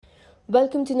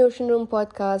Welcome to Notion Room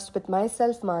podcast with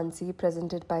myself, Mansi,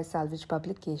 presented by Salvage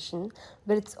Publication,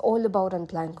 where it's all about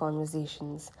unplanned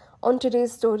conversations. On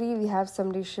today's story, we have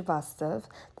Samresh.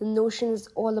 The Notion is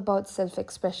all about self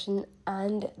expression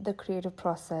and the creative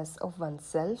process of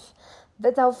oneself.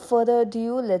 Without further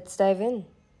ado, let's dive in.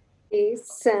 Hey,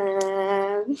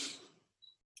 Sam.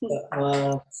 Uh,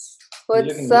 you're What's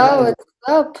looking good. up? What's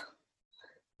up?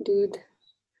 Dude,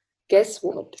 guess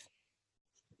what?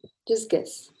 Just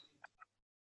guess.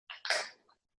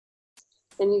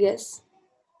 Can you guess?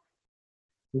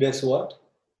 Guess what?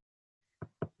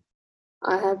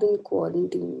 I have been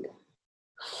quarantined.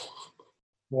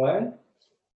 Why?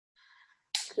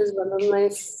 Because one of my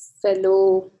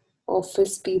fellow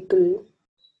office people,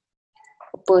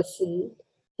 a person,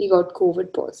 he got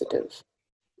COVID positive.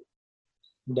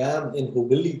 Damn, in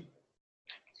Hubli.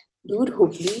 Dude,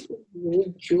 Hubli is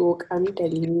no joke, I'm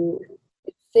telling you.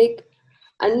 It's like,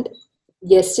 and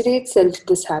yesterday itself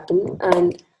this happened,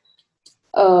 and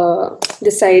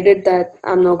decided that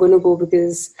I'm not going to go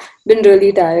because been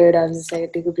really tired. I was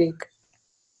decided to take a break.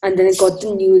 And then I got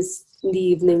the news in the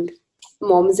evening.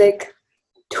 Mom's like,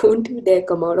 don't you dare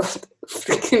come out of the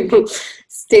freaking room.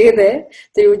 Stay there.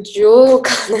 तेरे को जो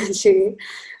खाना चाहिए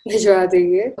भिजवा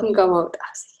देंगे. Don't come out. I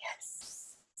was like,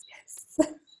 yes. Yes.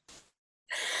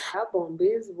 Yeah, Bombay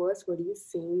is worse. What are you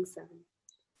saying, Sam?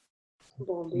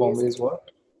 Bombay Bombay is is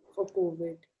what? for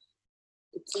COVID.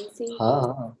 It's insane.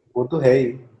 हाँ वो तो है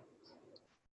ही.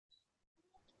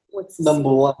 What's the Number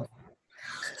same? one.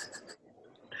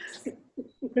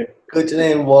 कुछ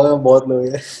नहीं, बॉम्बे में बहुत लोग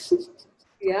हैं.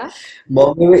 Yeah?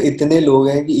 बॉम्बे में इतने लोग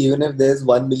हैं कि even if there's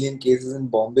 1 million cases in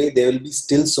Bombay, there will be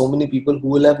still so many people who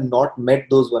will have not met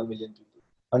those 1 million people.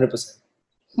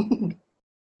 100%.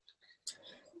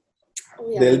 Oh,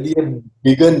 yeah. There'll be a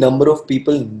bigger number of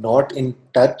people not in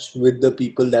touch with the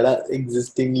people that are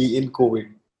existingly in COVID.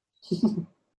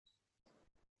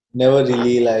 Never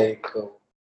really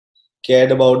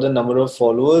cared about the number of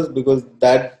followers because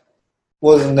that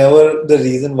was never the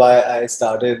reason why I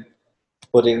started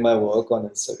putting my work on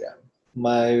Instagram.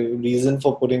 My reason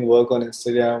for putting work on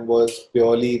Instagram was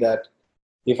purely that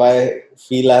if I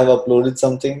feel I have uploaded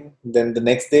something, then the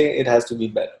next day it has to be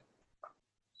better.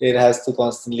 It has to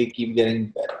constantly keep getting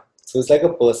better. So it's like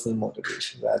a personal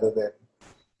motivation rather than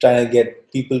trying to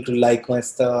get people to like my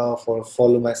stuff or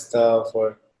follow my stuff,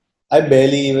 or I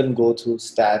barely even go through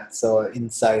stats or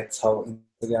insights how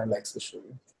Instagram likes to show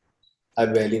you. I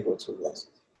barely go through those.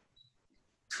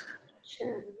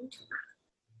 Sure.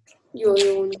 Your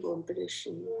own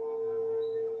competition.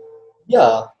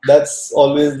 Yeah, that's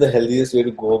always the healthiest way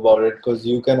to go about it because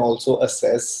you can also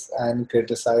assess and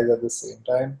criticize at the same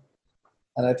time.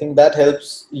 And I think that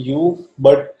helps you.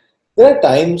 But there are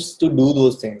times to do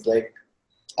those things. Like,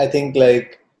 I think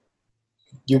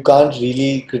you can't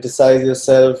really criticize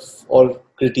yourself or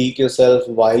critique yourself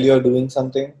while you're doing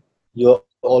something. You're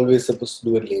always supposed to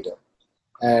do it later.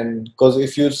 And because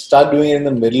if you start doing it in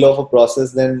the middle of a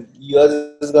process, then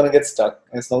you're just going to get stuck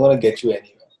and it's not going to get you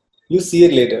anywhere. You see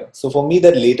it later. So for me,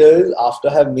 that later is after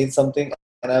I've made something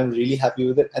and I'm really happy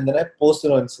with it, and then I post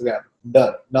it on Instagram.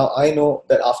 Done. Now I know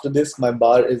that after this, my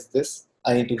bar is this.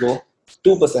 I need to go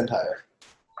 2% higher.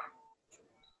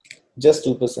 Just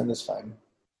 2% is fine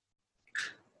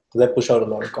because I push out a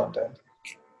lot of content.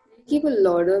 You keep a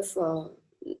lot of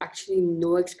actually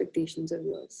no expectations of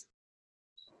yours.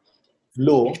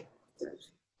 Low.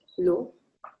 Low?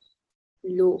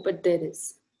 Low, but there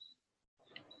is.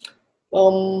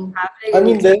 Have like I an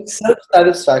mean, there's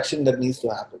self-satisfaction that needs to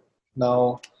happen.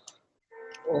 Now,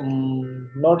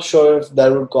 not sure if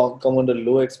that would come under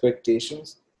low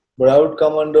expectations, but I would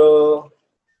come under.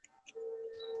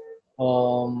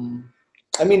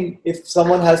 I mean, if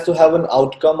someone has to have an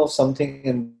outcome of something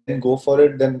and then go for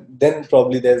it, then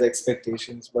probably there's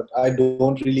expectations. But I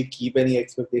don't really keep any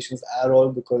expectations at all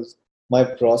because my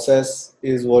process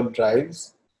is what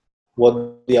drives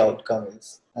what the outcome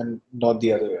is, and not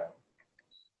the other way around.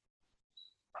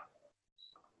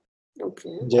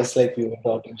 okay. Just like we were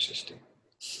talking, Shishti.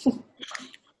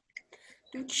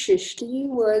 Dude, Shishti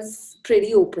was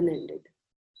pretty open-ended.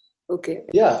 Okay.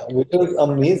 Yeah, which was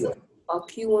amazing.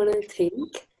 Fuck you wanna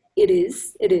think? It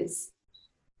is. It is.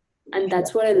 And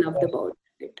that's what I loved about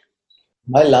it.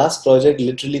 My last project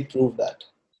literally proved that.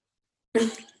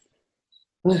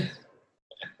 I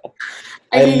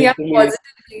I mean, yeah, literally,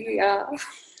 positively, yeah.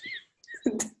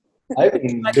 I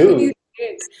mean, What can you dude,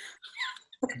 say?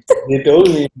 they told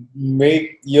me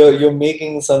you're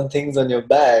making some things on your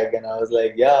bag, and I was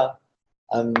like, yeah,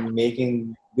 I'm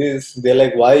making this. They're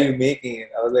like, why are you making it?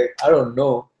 I was like, I don't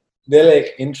know. They're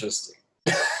like, interesting.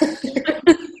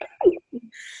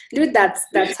 Dude,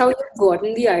 that's how you've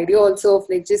gotten the idea also of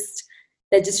like just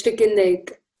that just freaking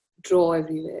like draw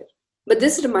everywhere. But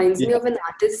this reminds me Yeah. of an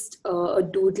artist, a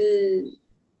doodle.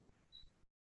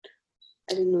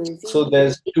 I don't know, is So he?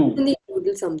 there's two. Isn't he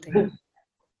doodle something?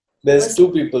 There's What's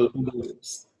two people who do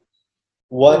this.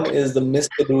 One okay? is the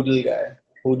Mr. Doodle guy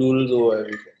who doodles over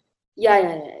everything.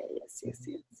 Yeah. Yes.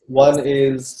 One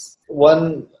is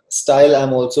one style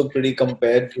I'm also pretty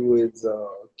compared to is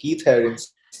Keith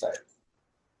Haring's style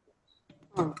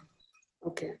Oh,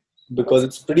 okay. because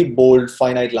What's it's pretty bold,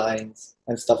 finite lines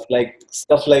and stuff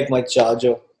like my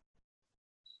charger.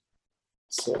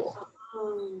 So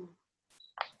um,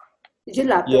 did your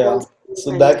laptop yeah, also so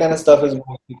kind that of kind of stuff is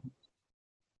more.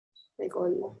 like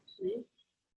all right?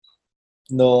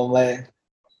 No,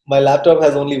 my laptop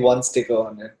has only one sticker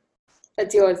on it.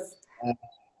 That's yours. And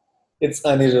it's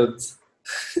Anirudh's.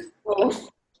 Oh,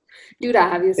 dude, I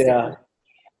have your Yeah, sticker.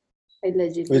 I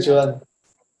legitly which have it.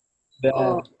 one?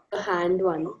 Oh, Damn. the hand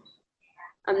one.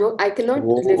 I cannot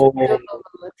lift the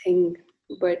Whoa, thing,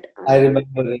 but I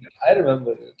remember it. I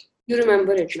remember it. you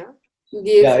remember it now? You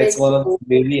Yeah, gave it's like one of oh, those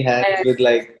baby hands I with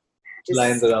like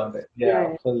lines just around it. yeah, Yeah,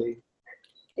 yeah. fully.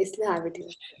 I still have it here.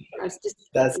 I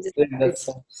That's just have it. that's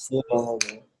so long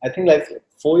ago. I think like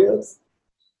 4 years.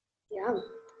 Yeah,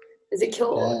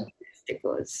 secure Damn,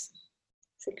 stickers.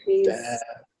 It's a craze.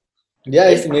 damn. Yeah, I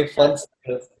used एक to make था fun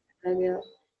stickers. आ गया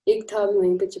एक था भी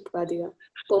वहीं पे चिपका दिया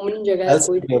परमानेंट जगह है I'll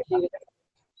कोई send you. देखेगा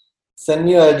Send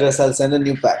me your address. I'll send a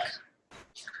new pack.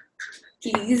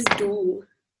 Please do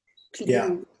Yeah,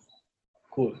 please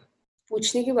cool.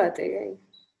 पूछने की बात है क्या ये?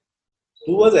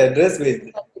 Who was address भेज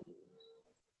दे?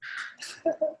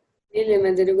 ले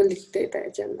मैं तेरे को लिख देता है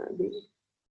चलना अभी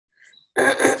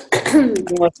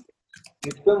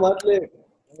इस पे मत ले.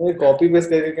 मुझे कॉपी पेस्ट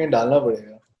करके कहीं डालना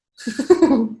पड़ेगा.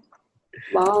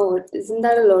 wow isn't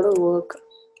that a lot of work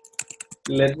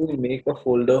Let me make a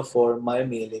folder for my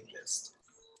mailing list.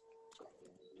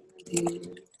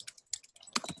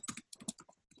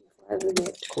 I will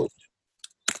get Cool.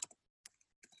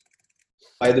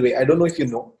 By the way, I don't know if you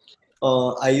know,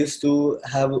 I used to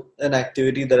have an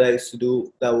activity that I used to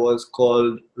do that was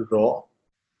called Raw,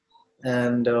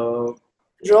 and I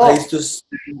raw used to,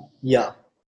 yeah,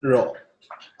 Raw.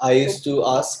 I used to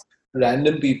ask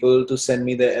random people to send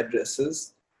me their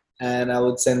addresses, and I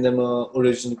would send them a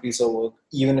original piece of work,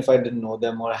 even if I didn't know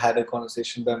them or had a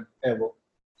conversation with them ever.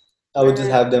 I would just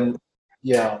and have them.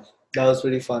 Yeah, that was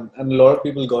pretty fun, and a lot of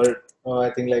people got it. I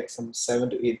think like some 7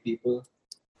 to 8 people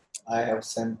I have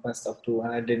sent my stuff to,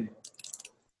 and I didn't know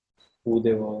who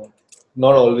they were.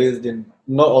 Not always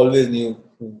knew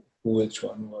who which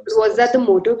one was. was that the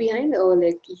motto behind or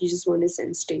like you just want to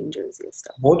send strangers your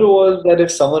stuff Motto was that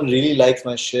if someone really likes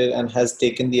my shit and has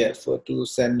taken the effort to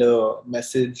send a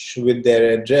message with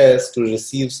their address to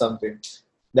receive something,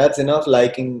 that's enough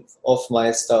liking of my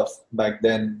stuff back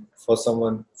then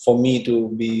for me to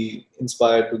be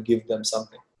inspired to give them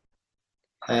something.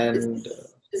 is And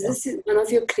is this one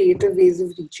of your creative ways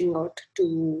of reaching out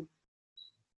to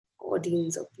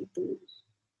audience of people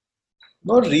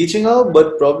not reaching out,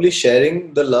 but probably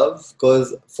sharing the love.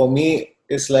 Because for me,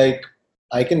 it's like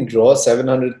I can draw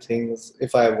 700 things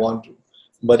if I want to.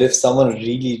 But if someone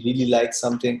really, really likes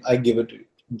something, I give it to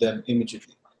them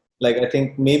immediately. Like, I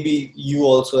think maybe you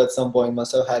also at some point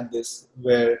must have had this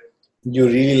where you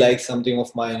really like something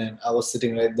of mine and I was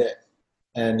sitting right there.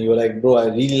 And you were like, bro, I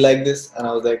really like this. And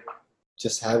I was like,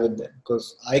 just have it then.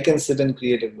 Because I can sit and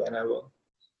create it whenever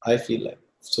I feel like.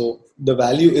 So the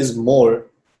value is more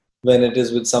when it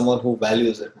is with someone who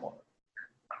values it more.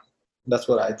 That's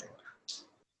what I think.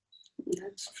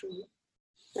 that's true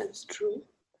that's true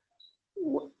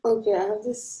okay I have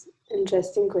this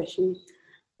interesting question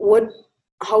what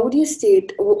how would you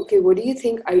state okay what do you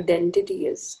think identity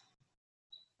is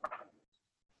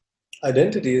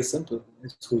Identity is simple.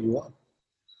 It's who you are.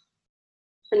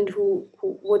 and who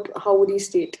what how would you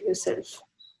state yourself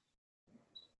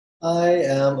I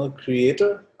am a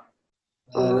creator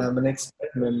and uh-huh I'm an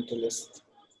experimentalist.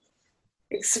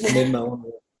 I Exper- made my own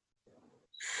way.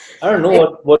 I don't know I,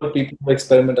 what people who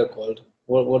experiment are called.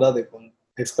 What are they called?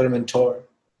 Experimentor.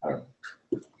 I don't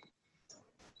know.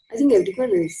 I think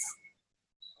everyone is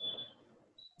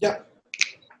Yeah,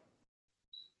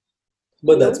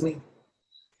 but that's no me.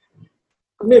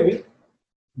 Maybe.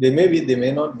 They may be, they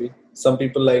may not be. Some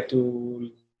people like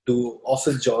to do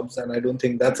office jobs, and I don't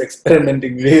think that's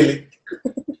experimenting really.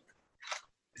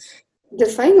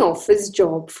 define office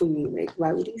job for me like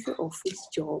why would you say office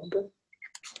job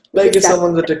Like because if that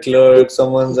someone's at a clerk,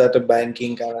 someone's at a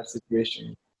banking kind of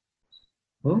situation.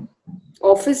 Hmm?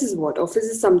 office is what office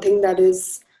is something that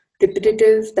is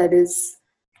repetitive that is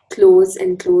close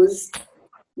and closed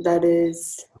that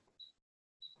is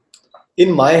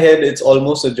In my head, it's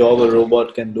almost a job a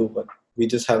robot can do, but we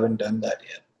just haven't done that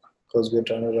yet because we're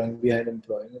trying to run behind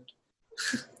employment.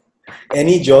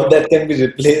 Any job that can be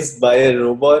replaced by a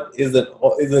robot is an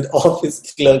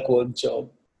office clerk work job.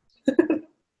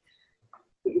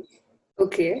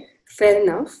 okay, fair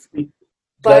enough.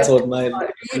 That's But what my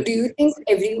do you think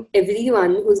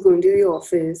everyone who's going to the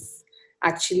office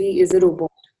actually is a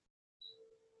robot?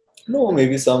 no,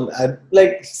 maybe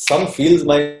like some fields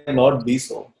might not be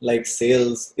so. Like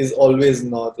sales is always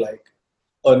not like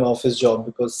an office job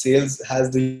because sales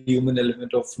has the human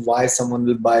element of why someone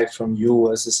will buy from you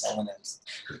versus someone else.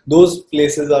 Those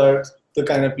places are the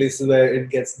kind of places where it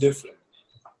gets different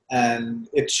and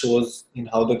it shows in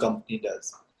how the company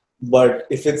does. But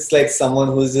if it's like someone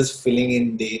who's just filling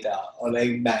in data or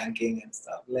like banking and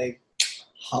stuff, like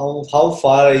how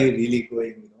far are you really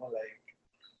going? Like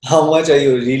how much are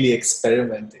you really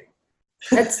experimenting?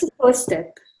 That's the first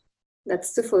step.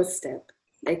 That's the first step.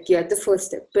 Like you're at the first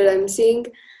step. But I'm saying,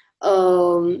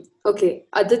 okay,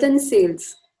 other than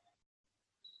sales,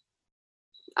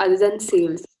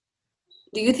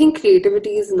 do you think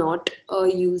creativity is not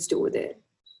used over there?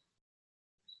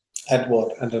 At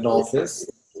what? At an office?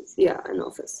 Yeah, an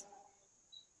office.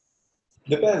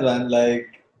 Depends, man.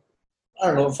 Like I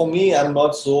don't know. For me, I'm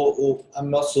not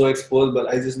so exposed, but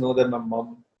I just know that my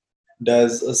mom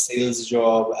does a sales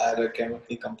job at a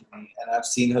chemical company, and I've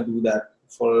seen her do that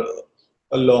for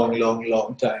a long, long,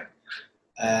 long time.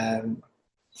 And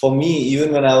for me,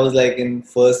 even when I was like in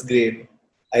first grade,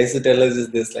 I used to tell her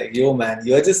just this, like, "Yo, man,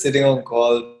 you're just sitting on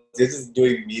calls, you're just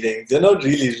doing meetings. You're not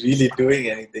really doing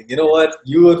anything. You know what?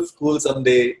 You go to school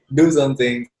someday, do some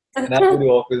things, and I go to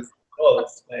office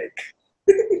calls. Like,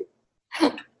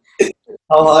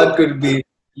 how hard could it be?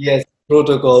 Yes,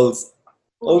 protocols.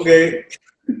 Okay.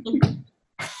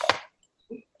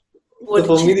 What So did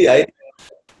for she me, the idea,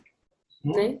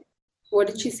 say? What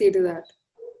did she say to that?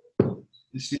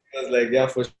 she was like, yeah,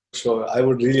 for sure. I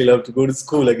would really love to go to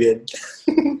school again.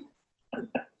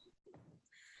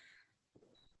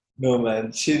 No,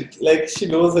 man. She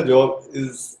knows her job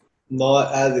is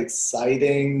not as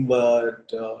exciting,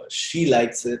 but she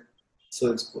likes it,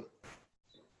 so it's good.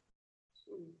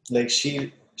 Like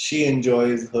she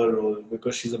enjoys her role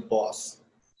because she's a boss,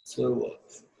 so it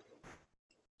works.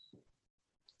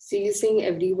 So you're saying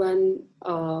everyone,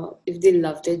 if they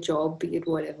love their job, be it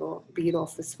whatever, be it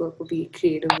office work or be it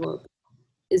creative work,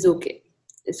 is okay.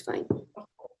 It's fine.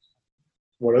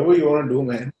 Whatever you want to do,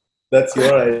 man. That's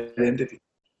your identity.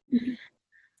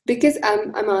 Because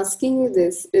I'm asking you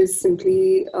this is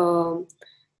simply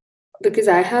because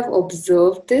I have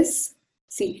observed this.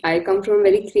 See, I come from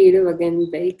very creative, again,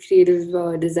 very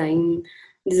creative design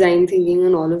thinking,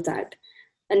 and all of that.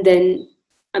 And then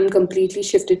I'm completely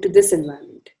shifted to this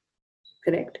environment,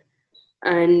 correct?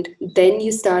 And then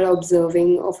you start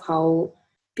observing of how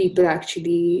people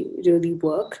actually really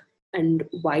work and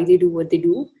why they do what they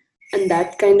do. And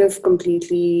that kind of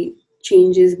completely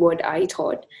changes what I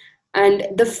thought. And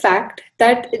the fact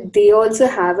that they also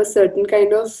have a certain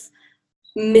kind of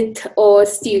myth or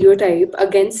stereotype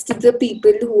against the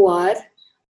people who are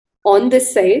on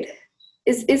this side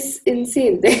is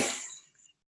insane.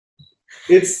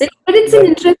 It's But it's an that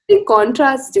interesting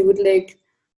contrast, dude. Like,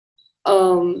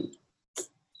 um,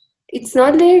 it's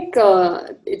not like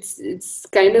it's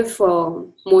kind of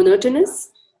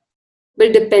monotonous, but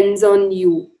it depends on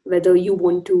you whether you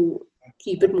want to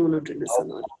keep it monotonous or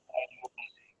not.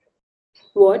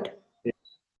 What?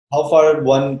 how far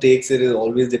one takes it is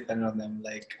always dependent on them.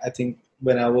 Like I think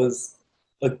when I was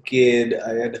a kid,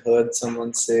 I had heard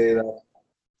someone say that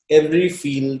every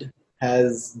field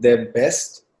has their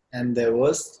best and their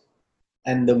worst,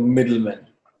 and the middlemen.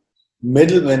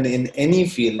 Middlemen in any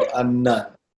field are none.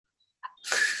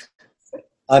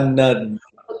 Are none.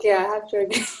 Okay, I have to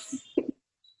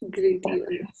agree to you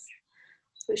on this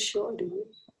for sure, dude.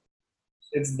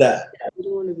 It's that. I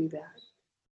don't want to be that.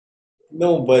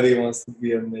 Nobody wants to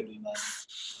be a middleman.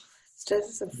 Stress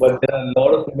is a But fuck. there are a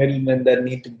lot of middlemen that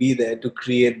need to be there to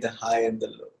create the high and the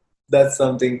low. That's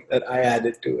something that I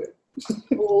added to it.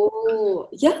 Oh,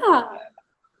 yeah.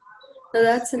 Now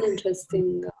that's an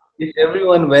interesting If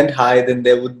everyone went high, then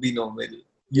there would be no middle.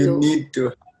 You low. need to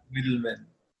have middlemen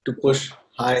to push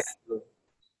high and low.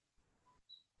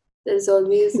 There's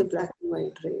always the black and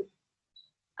white, right?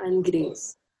 And Of gray.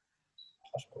 course.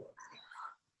 Of course.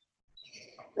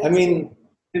 I That's good. mean,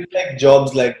 it's like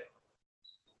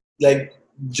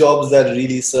jobs that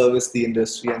really service the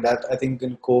industry, and that I think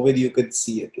in COVID you could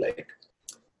see it. Like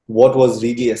what was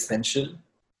really essential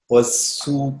was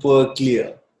super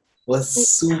clear. Was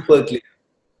super clear.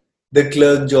 The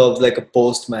clerk jobs like a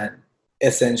postman.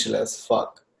 essential as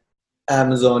fuck.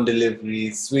 Amazon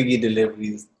deliveries, Swiggy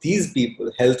deliveries, these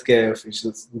people, healthcare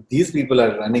officials, these people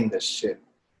are running the shit.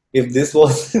 If this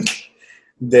wasn't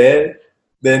there,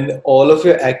 then all of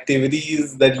your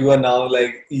activities that you are now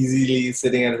like easily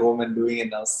sitting at home and doing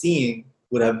and now seeing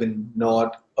would have been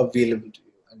not available to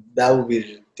you. And that would be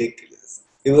ridiculous.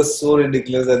 It was so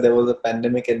ridiculous that there was a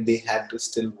pandemic and they had to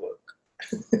still work.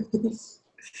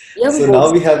 Yeah, but So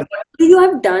now we have. what would you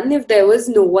have done if there was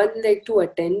no one like to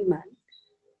attend, man?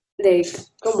 Like,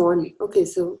 come on. Okay,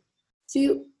 so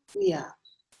you, yeah.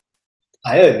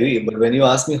 I agree, but when you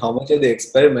ask me how much are they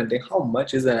experimenting, how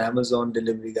much is an Amazon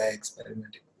delivery guy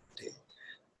experimenting with it?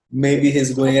 Maybe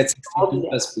he's going at Job 62 there.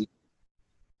 plus speed.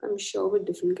 I'm sure with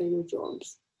different kind of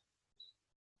jobs.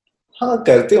 हाँ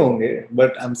करते होंगे,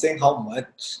 but I'm saying how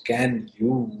much can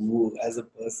you as a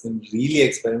person really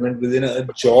experiment within a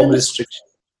Depends job on the, restriction?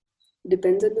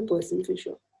 depends on the person for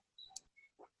sure.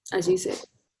 As you said.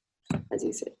 As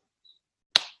you said.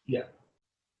 Yeah,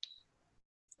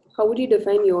 How would you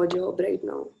define your job right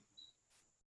now?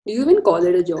 Do you even call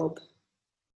it a job?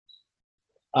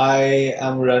 I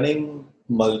am running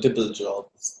multiple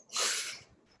jobs.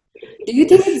 Do you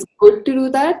think it's good to do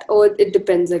that, or it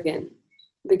depends again?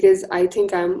 Because I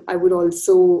think I would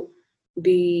also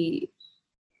be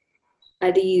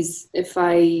at ease if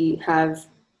I have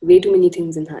way too many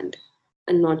things in hand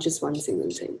and not just one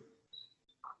single thing.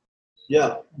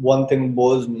 Yeah, one thing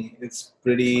bores me. It's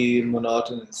pretty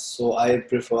monotonous, so I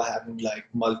prefer having like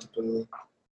multiple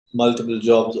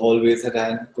jobs always at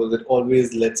hand because it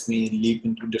always lets me leap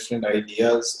into different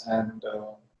ideas and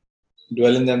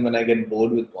dwell in them when I get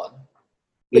bored with one.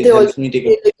 But It helps me take a.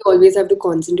 they like, you always have to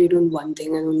concentrate on one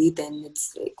thing, and only then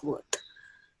it's like worth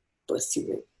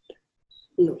pursuing.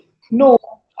 No. No,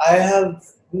 I have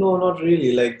no, not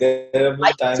really. Like there have been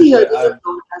I times used where to hear I've. this a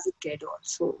lot as a kid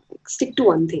also. Like, stick to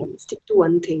one thing, stick to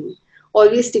one thing.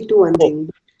 Always stick to one Oh, thing.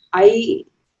 I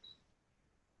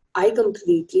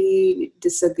completely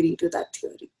disagree to that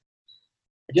theory,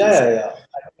 at yeah, least. yeah, yeah.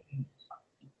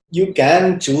 You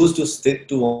can choose to stick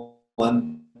to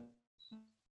one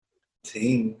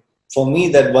thing. For me,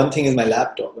 that one thing is my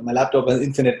laptop, and my laptop has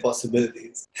infinite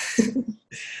possibilities.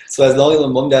 So as long as my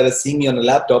mom dad is seeing me on a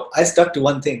laptop, I stuck to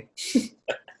one thing.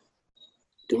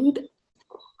 Dude,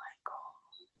 oh my god.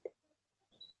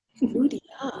 Dude,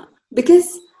 yeah.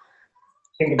 Because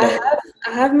Think I about it. have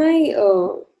I have my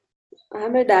I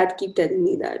have my dad keep telling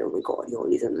me that, oh my god, you're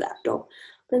always on the laptop.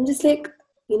 But I'm just like,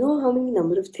 you know how many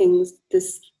number of things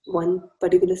this one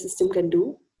particular system can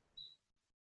do?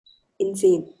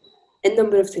 Insane. N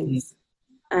number of Mm. things.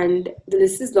 And the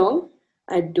list is long.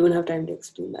 I don't have time to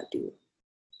explain that to you.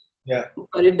 Yeah,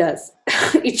 But it does.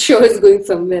 It sure is going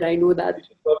somewhere. I know you that.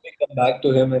 should probably come back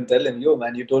to him and tell him, "Yo,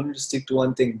 man, you told me to stick to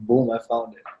one thing. Boom, I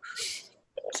found it."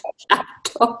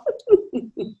 Laptop.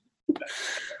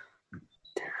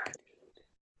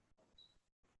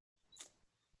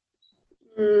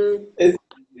 Hmm. It's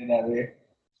in a way.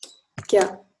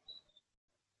 क्या?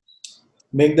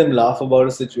 Make them laugh about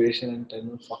a situation and tell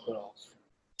them fuck her off.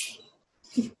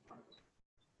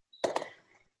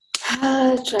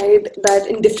 Tried that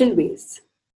in different ways.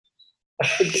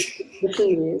 With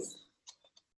different ways.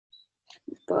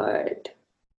 But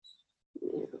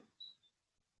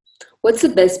what's the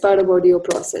best part about your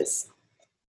process?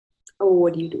 Or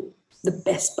what do you do? The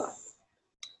best part.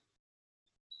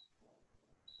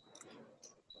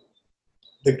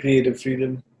 The creative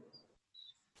freedom.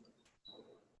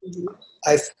 Mhm.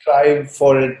 I strive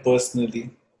for it personally.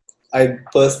 I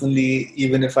personally,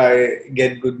 even if I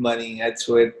get good money, I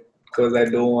throw it because I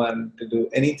don't want to do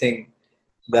anything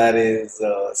that is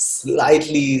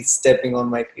slightly stepping on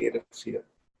my creative freedom.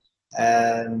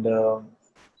 And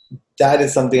that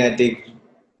is something I take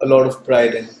a lot of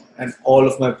pride in, and all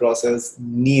of my process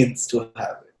needs to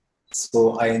have it.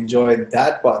 So I enjoy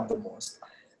that part the most,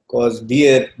 because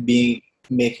be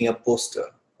making a poster,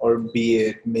 or be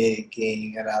it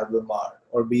making an album art,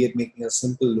 or be it making a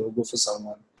simple logo for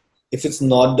someone, if it's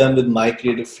not done with my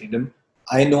creative freedom,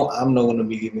 I know I'm not going to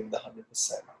be giving the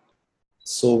 100%.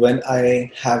 So when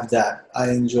I have that, I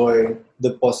enjoy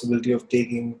the possibility of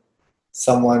taking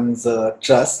someone's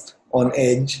trust on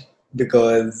edge,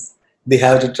 because they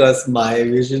have to trust my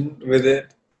vision with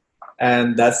it,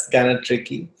 and that's kind of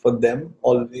tricky for them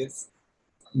always.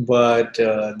 But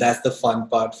that's the fun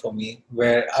part for me,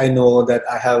 where I know that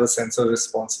I have a sense of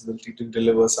responsibility to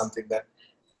deliver something that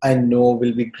I know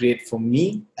will be great for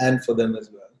me and for them as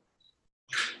well.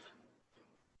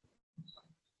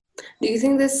 Do you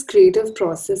think this creative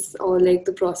process or like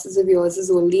the process of yours is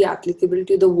only applicable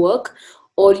to the work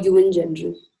or you in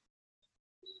general?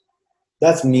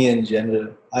 That's me in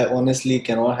general. I honestly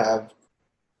cannot have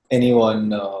anyone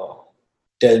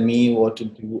tell me what to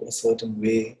do a certain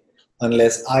way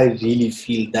unless I really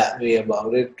feel that way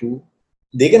about it too.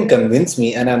 They can convince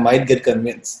me and I might get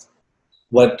convinced.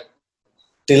 But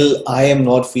till I am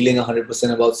not feeling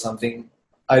 100% about something,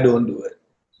 I don't do it.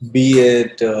 Be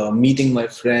it meeting my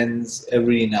friends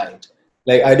every night.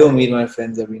 Like, I don't meet my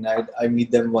friends every night. I meet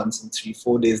them once in 3,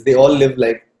 4 days. They all live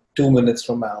like 2 minutes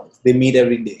from my house. They meet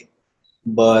every day.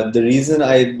 But the reason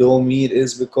I don't meet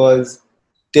is because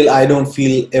till I don't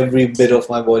feel every bit of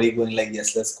my body going like,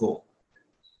 yes, let's go,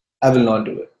 I will not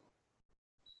do it.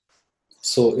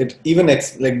 So it even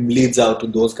like bleeds out to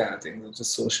those kind of things, which is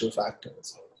social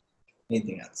factors or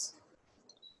anything else.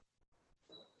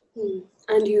 Hmm.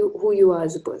 And you, who you are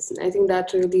as a person. I think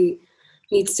that really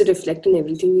needs to reflect in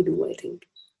everything you do. I think,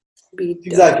 be it,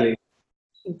 Exactly.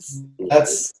 yeah,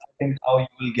 That's I think how you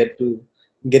will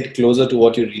get closer to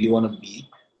what you really want to be.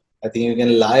 I think you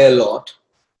can lie a lot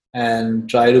and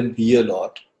try to be a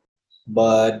lot,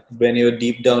 but when you're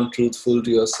deep down truthful to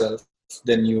yourself,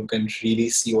 then you can really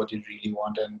see what you really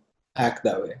want and act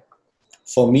that way.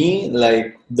 For me,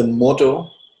 like the motto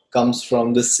comes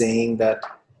from the saying that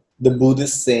the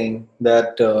Buddhist saying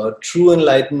that true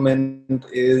enlightenment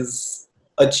is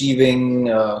achieving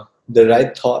the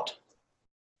right thought,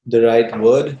 the right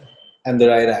word, and the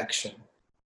right action.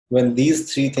 When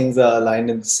these three things are aligned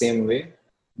in the same way,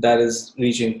 that is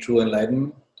reaching true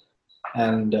enlightenment,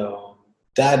 and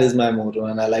that is my motto,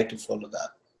 and I like to follow that.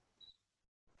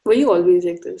 were you always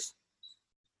like this?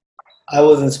 I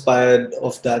was inspired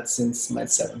of that since my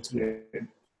seventh grade,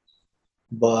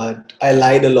 but I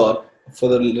lied a lot for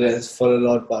a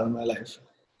lot part of my life,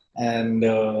 and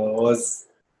was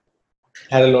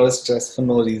had a lot of stress for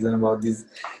no reason about these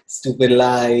stupid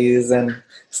lies and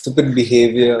stupid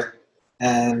behavior.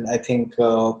 And I think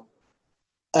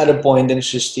at a point in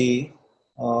Shishti,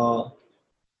 uh,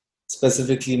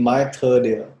 specifically my third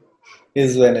year,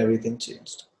 is when everything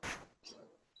changed.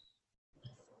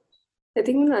 I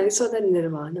think when I saw that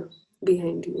Nirvana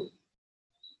behind you,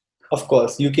 Of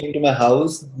course, you came to my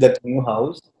house, that new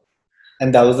house,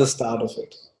 and that was the start of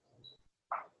it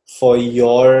for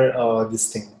your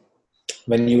this thing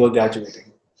when you were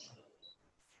graduating.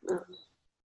 uh,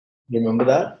 Remember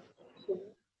that?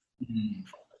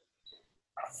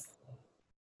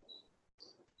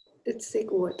 it's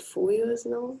like what, 4 years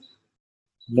now?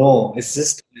 No, it's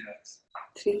just 2 years.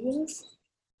 3 years?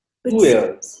 But Two still,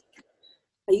 years.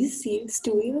 are you serious?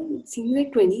 2 years? It seems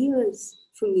like 20 years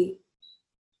for me.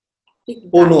 Like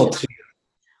Oh that. no, 3 years.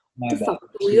 The My bad. fuck?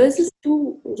 two 3 years. years is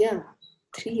too, yeah,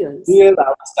 3 years. 2 years. I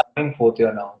was starting fourth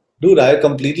year now. Dude, I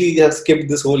completely have skipped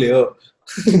this whole year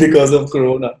because of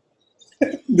Corona.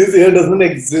 This year doesn't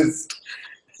exist.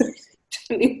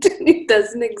 It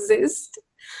doesn't exist.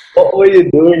 What were you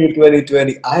doing in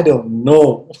 2020? I don't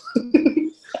know.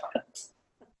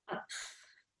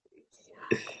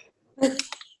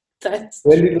 That's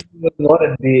true. 2020 was not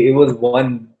a day. It was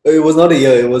one. It was not a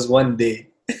year. It was one day.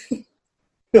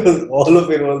 It was all of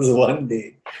it was one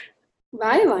day.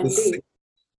 Why one This day?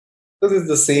 Because it's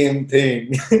the same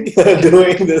thing. You're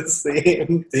doing the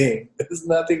same thing. There's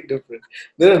nothing different.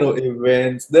 There are no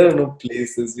events. There are no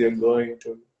places you're going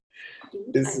to.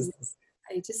 Dude, This is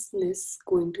I just miss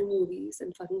going to movies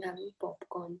and fucking having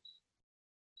popcorn.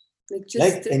 Like just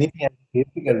like the anything as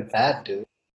basic as that, dude.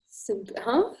 simple,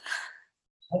 huh?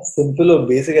 As simple or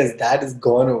basic as that is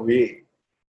gone away.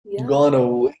 Yeah. Gone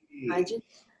away. Imagine.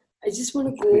 I just want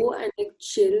to go and like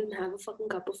chill and have a fucking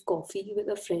cup of coffee with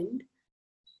a friend.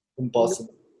 No.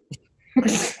 Impossible.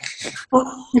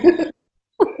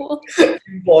 What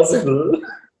Impossible.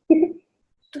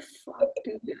 the fuck,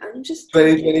 dude? I'm just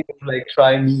thinking. 2020 is like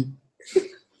try me.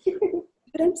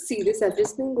 But I'm serious. I've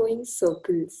just been going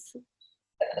circles.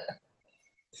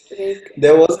 Like,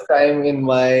 There was a time in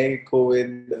my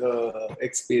COVID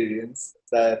experience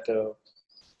that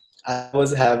I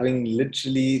was having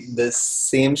literally the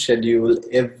same schedule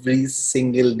every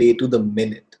single day to the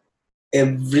minute.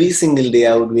 Every single day,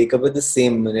 I would wake up at the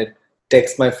same minute,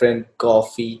 text my friend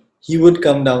coffee. He would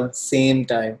come down same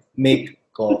time, make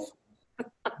coffee.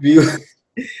 We would,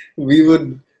 we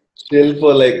would chill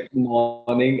for like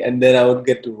morning, and then I would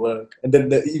get to work, and then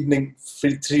the evening,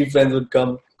 three friends would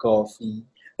come coffee.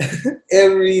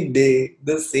 Every day,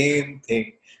 the same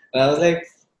thing. And I was like,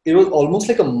 it was almost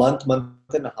like a month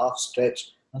and a half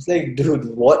stretch. I was like, dude,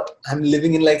 what? I'm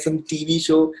living in like some TV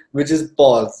show which is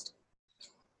paused.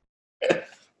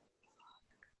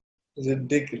 It's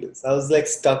ridiculous. I was like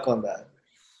stuck on that.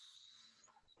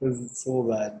 It was so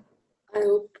bad. I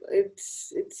hope it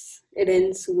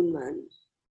ends soon, man.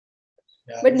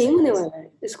 Yeah, But it's नहीं होने nice. वाला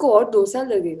है. इसको और 2 साल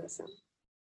लगेगा sir.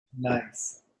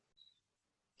 Nice.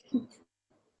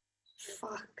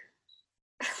 Fuck.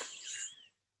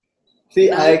 See,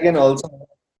 Now,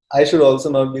 I should also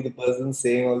not be the person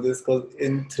saying all this because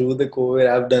in through the COVID,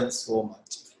 I've done so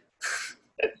much.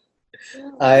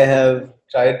 I have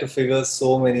tried to figure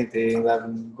so many things.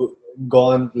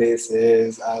 Gone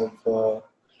places.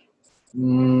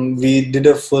 We did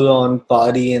a full-on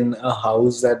party in a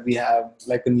house that we have,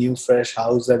 like a new fresh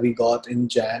house that we got in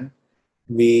Jan.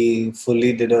 We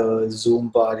fully did a Zoom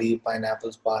party,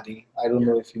 pineapples party. I don't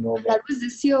know if you know about that was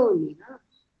this year only, huh?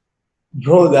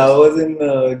 Bro, that was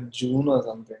in June or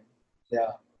something.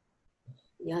 Yeah,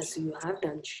 Yeah, so you have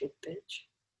done shit, bitch.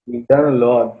 we've done a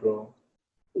lot, bro.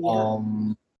 Yeah.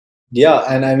 Um, yeah,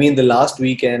 and I mean, the last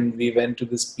weekend we went to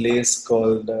this place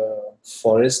called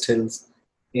Forest Hills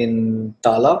in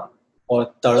Tala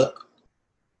or Tadak.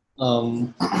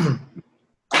 Um,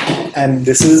 and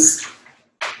this is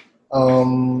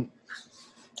um,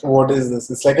 what is this?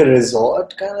 It's like a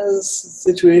resort kind of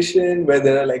situation where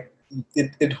there are like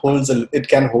it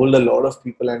can hold a lot of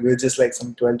people, and we're just like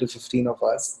some 12 to 15 of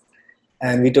us,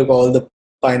 and we took all the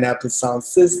pineapple sound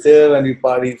system and we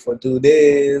partied for 2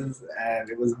 days, and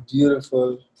it was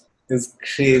beautiful. It was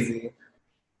crazy.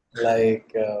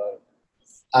 Like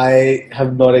I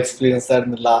have not experienced that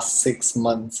in the last 6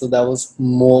 months, so that was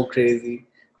more crazy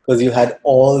because you had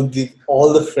all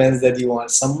the friends that you want.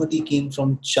 Somebody came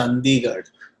from Chandigarh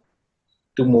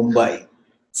to Mumbai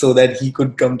so that he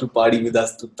could come to party with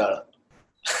us to Tara.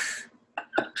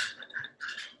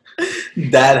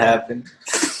 That happened.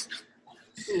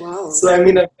 Wow. So I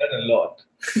mean, I've done a lot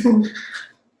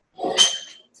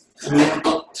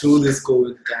through this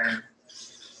COVID time.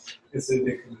 It's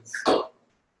ridiculous.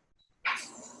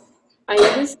 I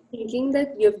was thinking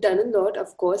that you've done a lot,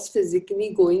 of course,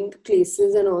 physically going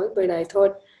places and all, but I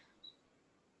thought,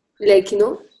 like,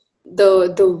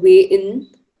 the way in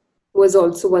was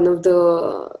also one of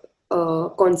the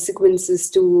consequences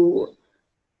to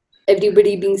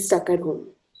everybody being stuck at home.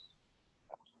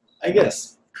 I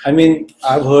guess. I mean,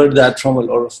 I've heard that from a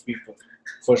lot of people,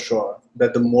 for sure.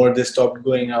 That the more they stopped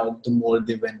going out, the more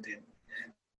they went in.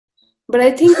 But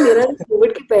I think मेरा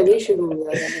Covid के पहले ही शुरू हो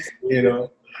गया था You ऐसे know,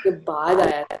 के बाद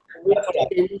आया था Covid that's what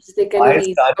since they kind of I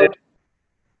eased started. out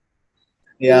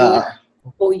Yeah,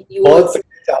 oh you बहुत also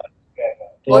पहले चालू किया था,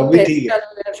 तो बहुत अभी पहले ठीक है. चालू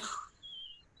हो गया था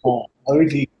हाँ, अभी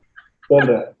ठीक चल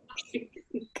रहा है.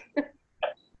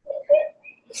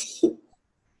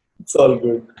 It's all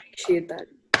good. appreciate that.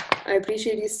 I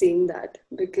appreciate you saying that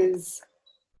because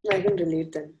I can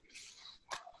relate then.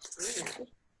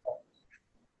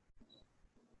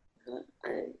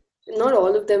 I, not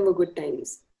all of them were good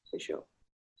times, for sure.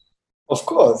 Of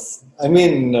course. I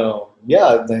mean,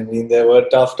 yeah, I mean, there were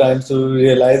tough times to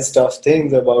realize tough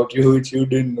things about you which you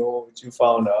didn't know, which you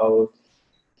found out.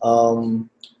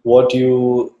 What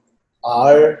you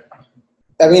are.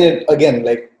 I mean, again,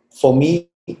 like for me,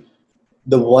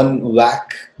 the one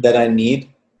whack that I need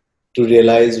to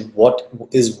realize what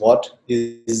is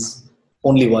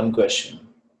only one question: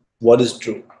 what is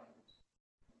true?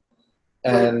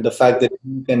 What? And the fact that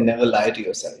you can never lie to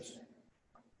yourself.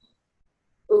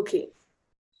 Okay,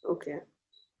 okay.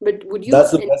 But would you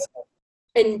That's the best.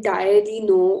 entirely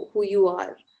know who you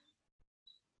are?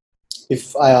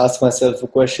 If I ask myself a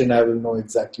question, I will know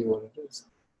exactly what it is.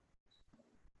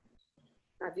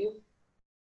 Have you?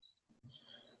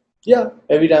 Yeah,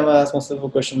 every time I ask myself a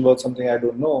question about something I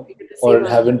don't know You get the same or answer.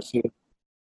 haven't feel,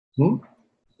 hmm?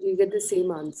 You get the same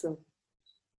answer.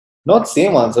 Not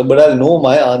same answer, but I'll know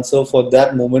my answer for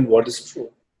that moment. What is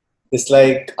true? It's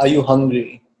like, are you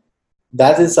hungry?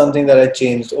 That is something that I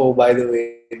changed. Oh, by the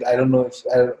way, I don't know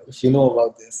if you know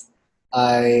about this.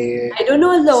 I I don't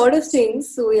know a lot of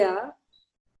things, so yeah.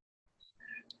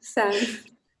 Sam.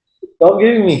 Stop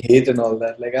giving me hate and all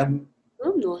that. Like I'm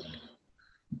not.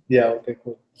 yeah, okay,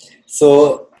 cool.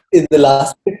 So in the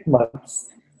last 6 months,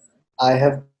 I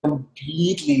have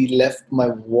completely left my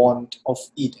want of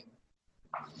eating.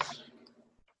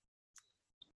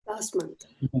 Last month.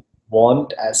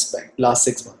 Want aspect. Last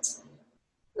 6 months.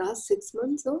 Last 6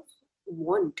 months of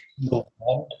want The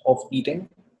want of eating.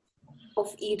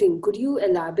 of eating. Could you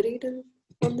elaborate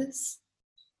on this?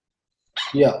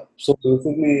 Yeah. So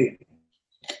basically,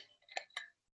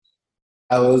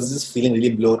 I was just feeling really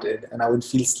bloated and I would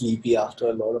feel sleepy after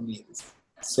a lot of meals.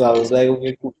 So I was like,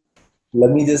 okay, cool.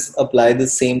 Let me just apply the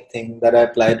same thing that I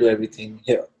apply to everything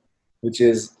here, which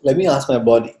is let me ask my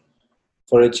body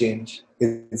for a change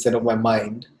instead of my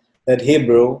mind that, hey,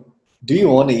 bro, do you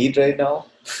want to eat right now?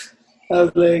 I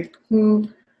was like,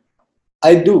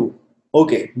 I do.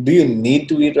 Okay, do you need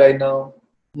to eat right now?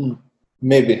 Hmm,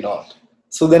 maybe not.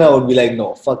 So then I would be like,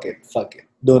 no, fuck it.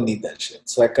 Don't need that shit.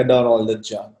 So I cut down all the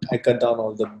junk. I cut down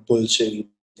all the bullshit eating.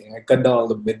 everything. I cut down all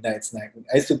the midnight snacking.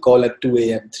 I used to call at 2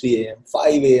 a.m., 3 a.m.,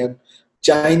 5 a.m.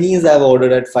 Chinese I've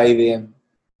ordered at 5 a.m.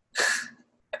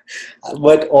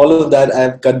 But all of that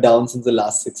I've cut down since the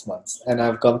last 6 months. And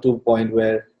I've come to a point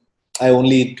where I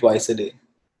only eat twice a day.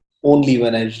 Only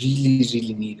when I really,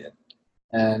 really need it.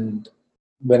 And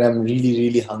when I'm really,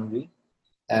 really hungry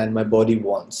and my body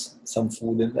wants some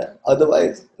food in there.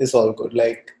 Otherwise, it's all good.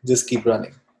 Like, just keep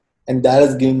running. And that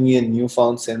has given me a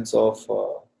newfound sense of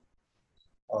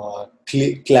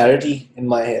clarity in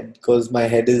my head because my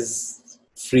head is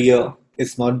freer.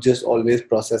 It's not just always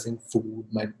processing food.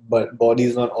 My body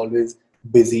is not always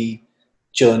busy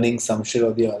churning some shit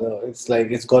or the other. It's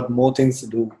like it's got more things to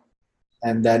do,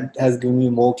 and that has given me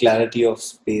more clarity of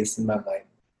space in my mind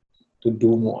to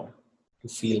do more, to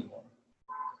feel more.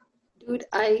 Dude,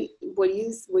 what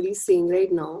he's saying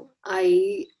right now,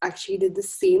 I actually did the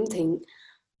same thing.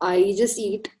 I just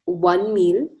eat one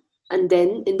meal and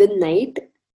then in the night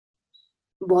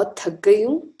बहुत थक गई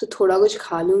हूँ तो थोड़ा कुछ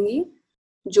खा लूंगी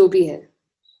जो भी है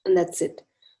and that's it.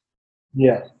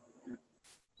 Yeah,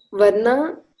 वरना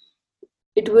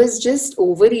it was just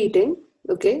overeating,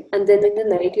 okay? And then in the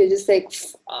night you're just like,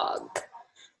 fuck.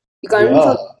 You can't even yeah.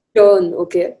 fucking turn,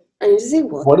 okay? And you're just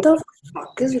like, what What? the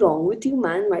fuck is wrong with you,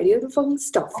 man? Why do you have to fucking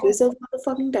stuff yourself all the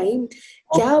fucking time?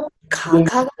 क्या खा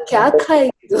खा कर क्या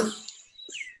खाएगी तू?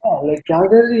 Like क्या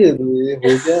कर रही है तू ये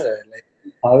हो क्या रहा है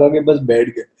like भाग आके बस बैठ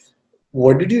गए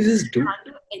what did you just do Can't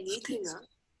do anything, huh?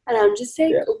 And I'm just like,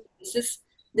 yeah okay,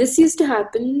 this used to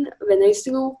happen when I used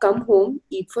to come home,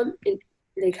 eat for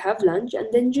like have lunch,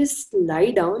 and then just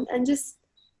lie down and just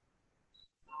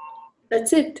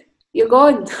that's it. You're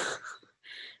gone.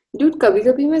 Dude, कभी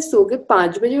कभी मैं सो के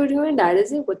 5 बजे उठी हूँ and dad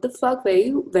is like, what the fuck,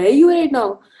 where are you right now?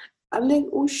 I'm like,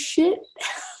 oh shit.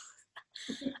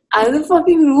 I'm in the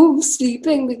fucking room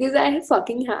sleeping because I had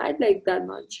fucking had like that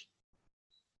much.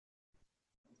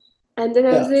 And then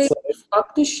I was yeah like, so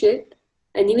fuck this shit.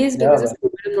 Anyways, yeah because of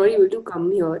man. COVID, I'm not able to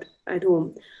come here at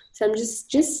home. So I'm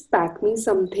just pack me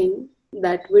something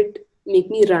that would make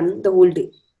me run the whole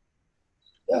day.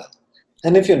 Yeah.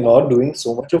 And if you're not doing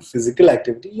so much of physical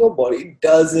activity, your body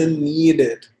doesn't need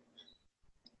it.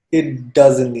 It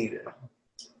doesn't need it.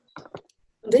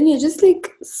 Then you're just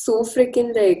like so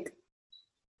freaking like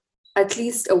at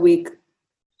least awake,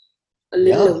 a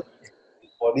little Yeah. awake,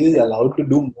 Body is allowed to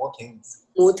do more things.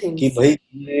 more कि things. भाई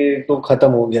ये तो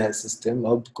खत्म हो गया है system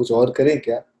अब कुछ और करें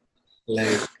क्या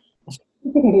like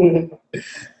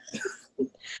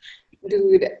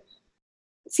Dude,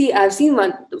 see, I've seen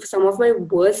some of my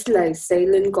worst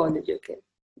lifestyle in college, okay?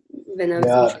 When I was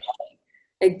in yeah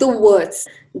like the worst.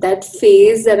 That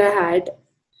phase that I had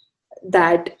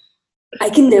that I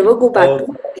can never go back oh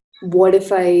to. What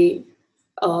if I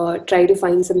try to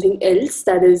find something else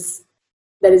that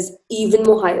is even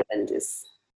more higher than this?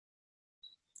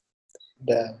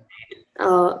 damn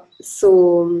So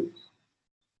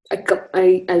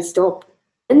I stopped.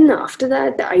 And after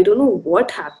that, I don't know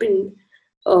what happened.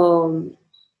 Um,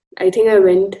 I think I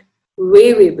went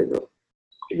way, way below.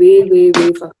 Way, way,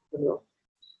 way fucking below.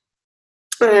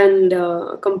 And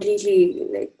completely,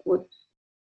 like, what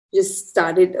just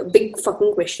started a big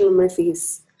fucking question on my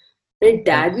face. My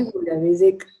dad भी बोला, he's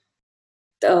like,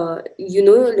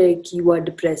 like you are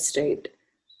depressed, right?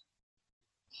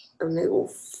 I'm like, oh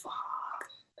fuck.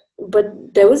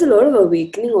 But there was a lot of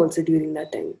awakening also during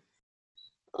that time.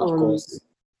 of Um, course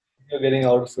you're getting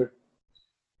out of it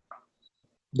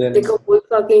like then a whole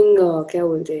fucking क्या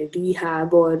बोलते हैं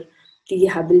rehab or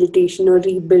rehabilitation or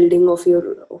rebuilding of your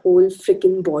whole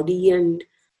freaking body and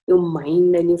your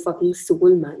mind and your fucking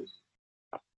soul, man.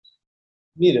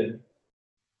 Miran,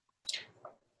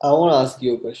 I want to ask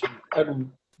you a question. At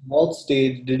what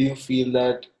stage did you feel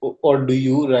that, or do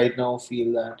you right now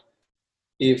feel that,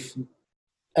 if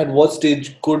at what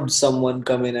stage could someone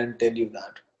come in and tell you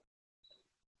that?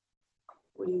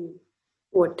 What do you mean?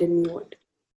 What? Tell me what?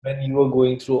 When you were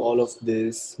going through all of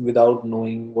this without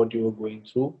knowing what you were going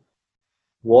through,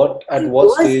 what at It what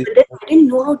was, stage, but then I didn't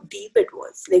know how deep it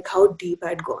was, like how deep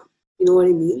I'd gone. You know what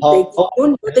I mean? Like how you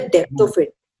don't know would it the help depth you? of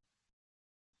it.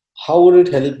 How would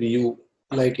it help you?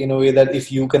 Like in a way that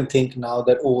if you can think now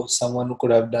that oh someone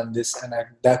could have done this and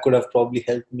that could have probably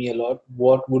helped me a lot,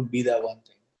 what would be that one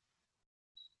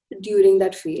thing? During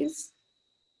that phase.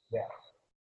 Yeah.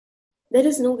 There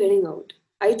is no getting out.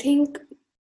 I think,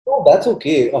 No, that's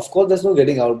okay. Of course, there's no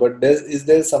getting out, but is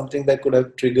there something that could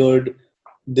have triggered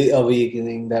the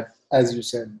awakening that, as you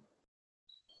said,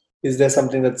 is there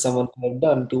something that someone could have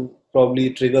done to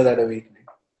probably trigger that awakening?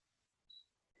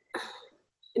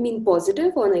 I mean,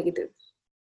 positive or negative?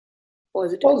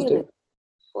 Positively or Positive. negative?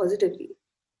 Positively.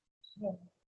 Yeah.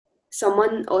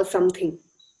 Someone or something.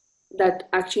 that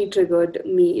actually triggered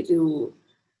me to,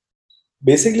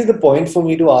 Basically, the point for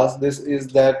me to ask this is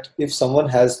that if someone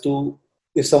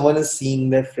is seeing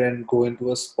their friend go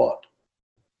into a spot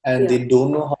and yeah. they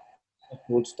don't know how to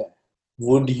approach that,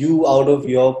 would you, out of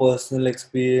your personal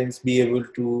experience, be able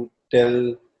to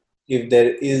tell if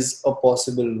there is a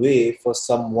possible way for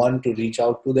someone to reach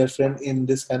out to their friend in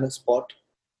this kind of spot?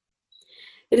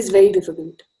 It is very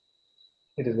difficult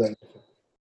It is very difficult.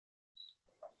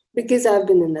 because I've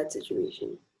been in that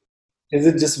situation. Is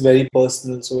it just very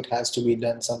personal, so it has to be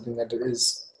done, something that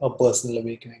is a personal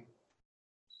awakening?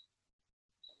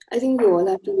 I think we all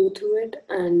have to go through it,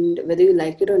 and whether you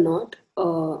like it or not,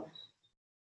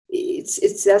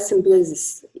 it's as simple as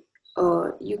this.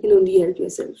 You can only help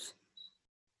yourself.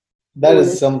 No That one is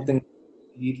else. something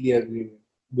I completely agree with,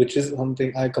 which is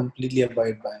something I completely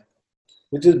abide by.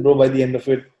 Which is, bro, by the end of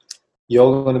it,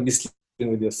 you're gonna be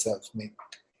sleeping with yourself, mate.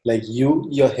 Like you,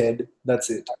 your head, that's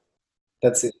it.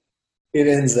 That's it. It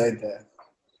ends right there.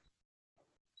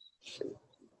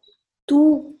 तू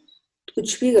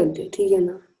कुछ भी कर ले, ठीक है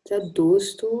ना? तेरा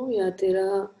दोस्त हो या तेरा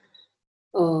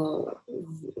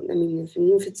I mean, even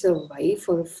if it's a wife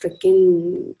or a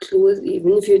freaking close,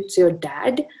 even if it's your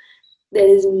dad, there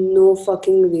is no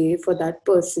fucking way for that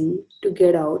person to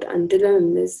get out until and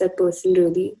unless that person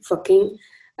really fucking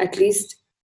at least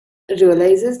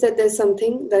realizes that there's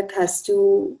something that has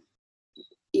to,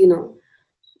 you know,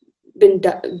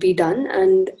 be done.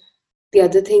 And the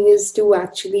other thing is to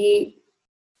actually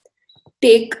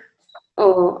take,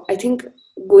 I think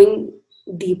going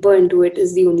deeper into it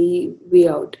is the only way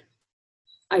out.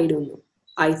 I don't know.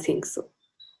 I think so.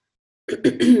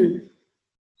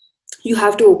 You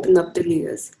have to open up the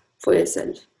layers for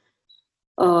yourself.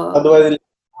 Uh, Otherwise,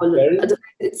 Otherwise,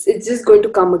 it's just going to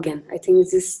come again. I think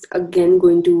it's just again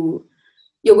going to,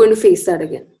 you're going to face that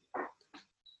again.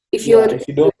 If yeah, you're if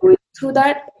you don't, going through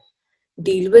that,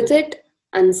 deal with it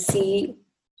and see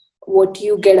what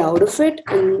you get out of it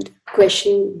and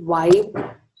question why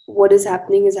what is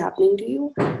happening to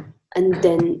you. And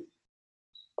then,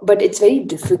 but it's very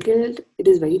difficult. It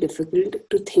is very difficult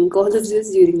to think all of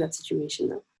this during that situation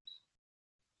now.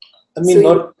 I So mean, you,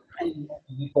 not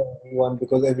easy for everyone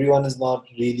because everyone is not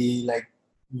really like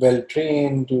well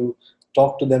trained to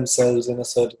talk to themselves in a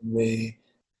certain way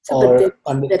so but then or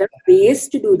understand. there are ways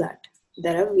to do that.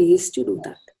 There are ways to do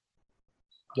that.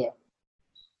 Yeah,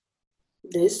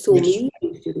 There's so which many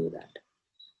ways to do that.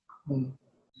 mm,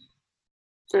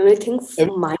 And I think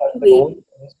everybody my has their way, own.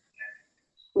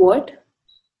 what?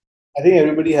 I think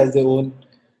everybody has their own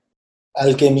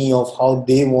alchemy of how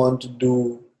they want to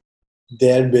do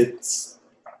their bits,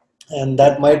 and Yeah.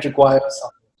 that might require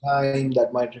some time,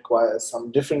 that might require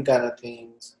some different kind of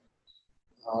things.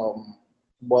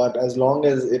 But as long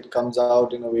as it comes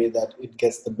out in a way that it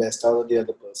gets the best out of the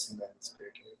other person, then it's great.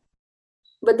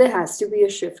 But there has to be a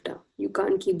shift now. You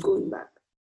can't keep going back.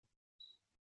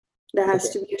 There has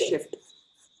Okay, to be a shift.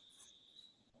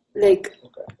 Like,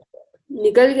 okay.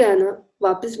 निकल गया ना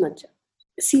वापस मत जा.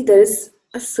 See, there is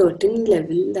a certain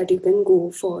level that you can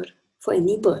go for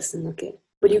any person, okay?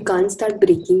 But you can't start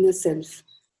breaking yourself.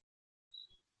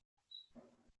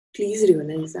 Please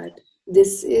realize that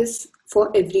this is for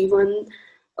everyone,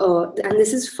 and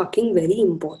this is fucking very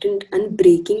important. And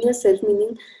breaking yourself,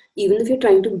 meaning even if you're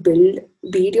trying to build,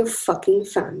 be it your fucking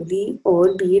family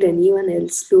or be it anyone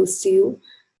else close to you,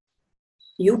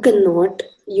 you cannot.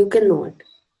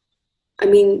 I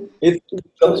mean, It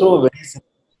comes from a uh, very simple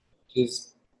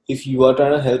is if you are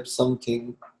trying to help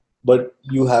something, but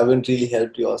you haven't really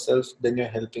helped yourself, then you're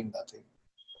helping nothing.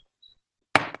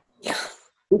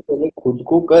 तू पहले खुद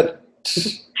को कर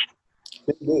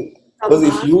because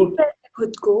if संभाल you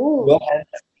खुद को. your hands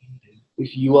are tainted,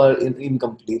 if you are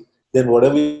incomplete, then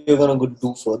whatever you're gonna go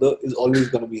do further is always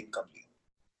gonna be incomplete.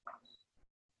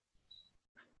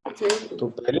 It's very तो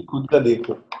true. पहले खुद का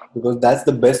देखो because that's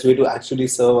the best way to actually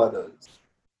serve others.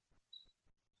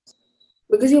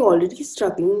 Because you're already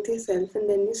struggling with yourself and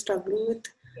then you're struggling with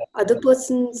other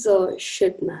person's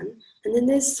shit, man. And then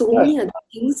there's so Yeah, many other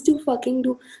things to fucking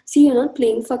do. See, you're not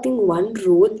playing fucking one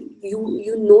role.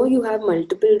 You know you have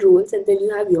multiple roles and then you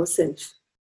have yourself.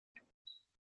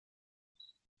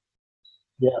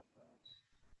 yeah.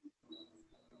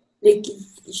 Like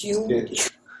you, Okay.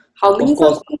 how Of many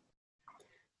course, fucking,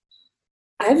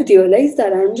 I've realized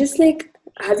that. I'm just like,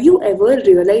 have you ever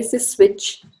realized the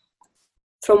switch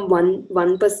from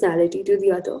one personality to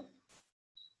the other?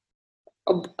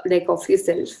 Like of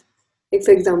yourself. Like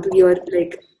for example, you're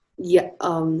like, yeah,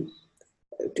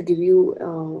 to give you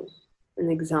an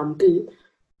example,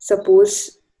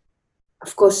 suppose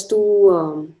of course तू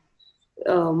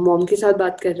mom के साथ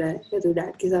बात कर रहा है या तो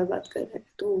dad के साथ बात कर रहा है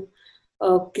तो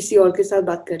किसी और के साथ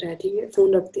बात कर रहा है, ठीक है,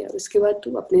 फोन रख दिया, उसके बाद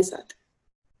तू अपने साथ,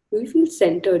 you feel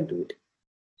centered, dude.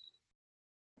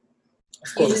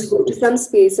 Of You just course. go to some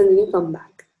space and then you come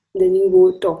back. Then you go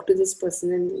talk to this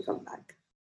person and you come back.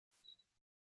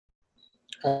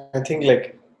 I think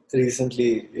like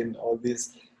recently in all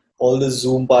the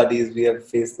Zoom parties we have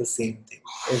faced the same thing.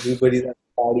 Everybody's at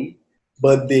a party,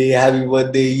 birthday, happy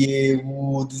birthday, yay,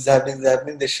 woo, this is happening, this is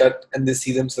happening. They shut and they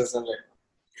see themselves and like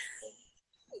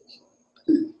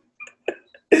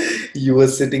you were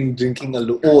sitting drinking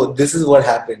alone. Oh, this is what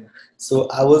happened. So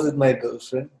I was with my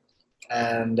girlfriend,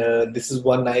 and this is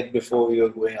one night before we were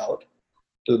going out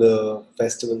to the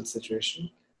festival situation,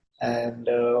 and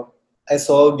I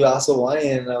saw a glass of wine,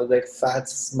 and I was like,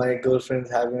 "Fats, my girlfriend's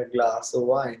having a glass of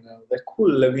wine." And I was like,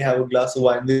 "Cool, let me have a glass of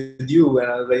wine with you."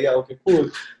 And I was like, "Yeah, okay,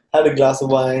 cool." Had a glass of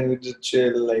wine, we just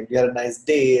chill, like we had a nice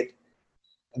date,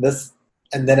 and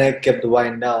and then I kept the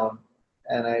wine down,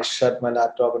 and I shut my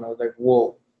laptop, and I was like,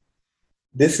 "Whoa."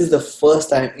 This is the first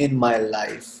time in my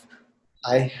life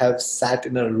I have sat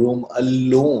in a room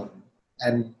alone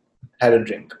and had a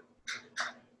drink,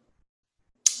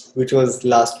 which was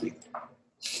last week.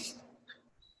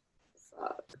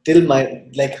 Till my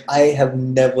like I have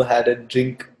never had a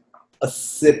drink, a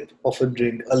sip of a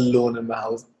drink alone in my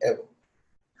house ever.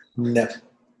 Never.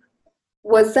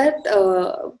 Was that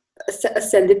a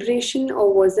celebration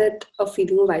or was it a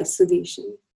feeling of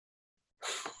isolation?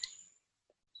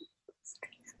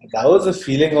 That was a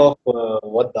feeling of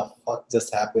what the fuck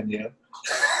just happened here.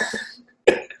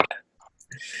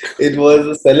 It was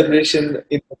a celebration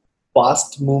in the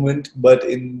past moment, but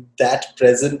in that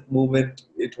present moment,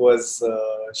 it was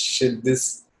shit.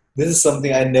 This is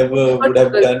something I never Got would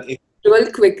have real, done if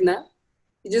real quick, na?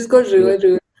 You just got real,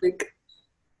 real quick.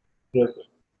 real.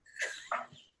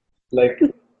 Like,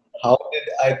 how did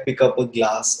I pick up a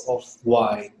glass of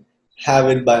wine, have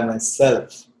it by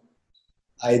myself?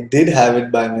 I did have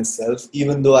it by myself,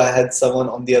 even though I had someone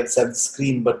on the other side of the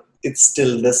screen, but it's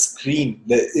still the screen.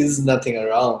 There is nothing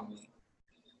around me.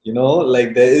 You know,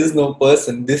 like there is no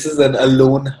person. This is an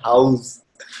alone house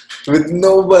with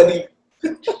nobody.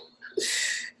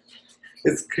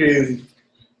 It's crazy.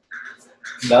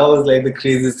 That was like the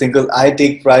craziest thing because I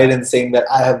take pride in saying that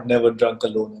I have never drunk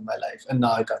alone in my life, and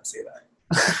now I can't say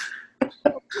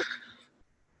that.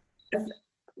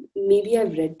 Maybe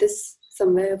I've read this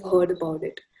somewhere, I've heard about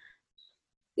it.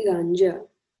 गांजा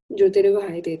जो तेरे को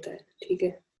high देता है, ठीक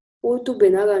है, वो तू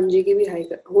बिना गांजे के भी हाई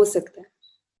हो सकता है.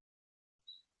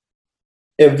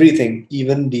 Everything,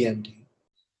 even DMT.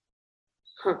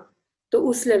 हाँ, तो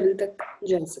उस लेवल तक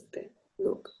जा सकते हैं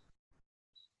लोग,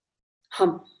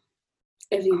 हम,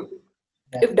 everyone,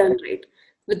 Yeah. if done right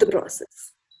with the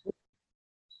process.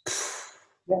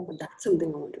 Yeah. But that's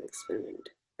something I want to experiment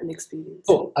and experience.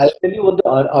 So I'll tell you what the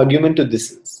argument to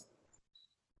this is.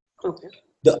 Okay.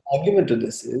 The argument to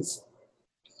this is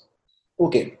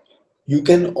okay, you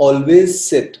can always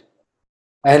sit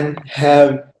and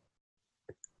have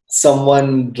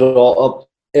someone draw up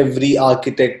every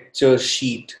architecture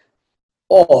sheet,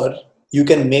 or you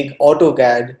can make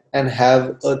AutoCAD and have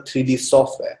a 3D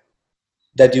software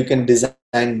that you can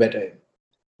design better in.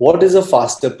 What is a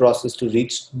faster process to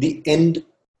reach the end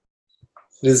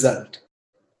result?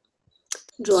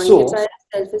 Drawing it So, by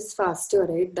itself is faster,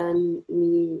 right, than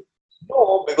me.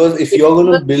 no, because if you're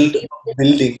going to build a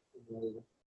building,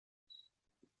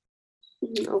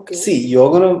 Okay. see,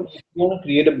 you're gonna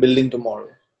create a building tomorrow.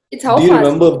 It's how Do you fast.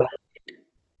 remember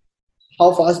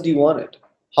how fast do you want it?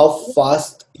 How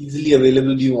fast, easily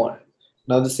available do you want it?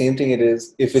 Now the same thing it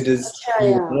is. If it is Acha, you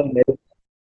yeah. want to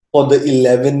for the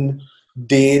 11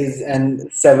 days and No,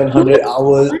 700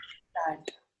 hours. not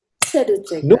that. Said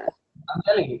it's like No, that. I'm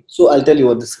telling you. So I'll tell you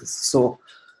what this is. So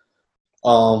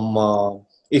um, uh,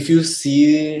 if you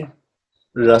see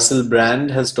Russell Brand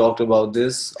has talked about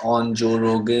this on Joe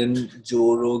Rogan.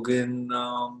 Joe Rogan,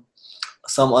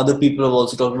 some other people have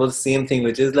also talked about the same thing,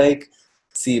 which is like,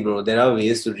 see, bro, there are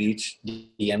ways to reach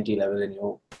DMT level in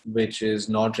you, which is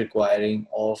not requiring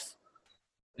of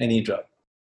any drug,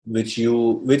 which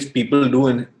people do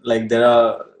in like there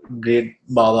are great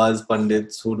babas,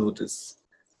 pandits who do this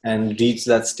and reach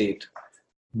that state.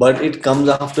 But it comes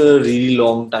after a really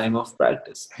long time of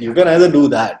practice. You can either do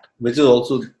that, which is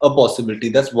also a possibility.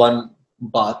 That's one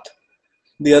path.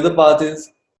 The other path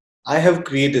is I have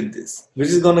created this, which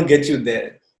is gonna get you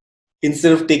there.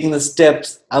 Instead of taking the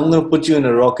steps, I'm gonna put you in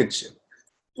a rocket ship.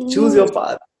 Choose No, your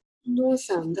path. no,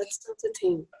 Sam, that's not the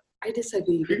thing. I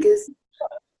disagree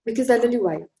because I'll tell you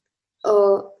why.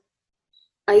 Uh,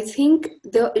 I think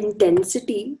the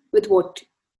intensity with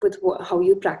how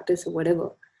you practice or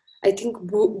whatever, I think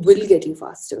will get you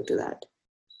faster to that.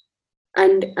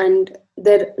 And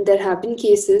there have been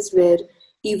cases where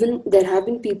even there have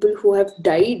been people who have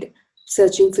died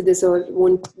searching for this or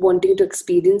wanting to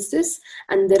experience this,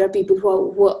 and there are people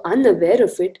who are unaware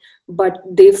of it, but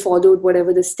they followed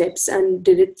whatever the steps and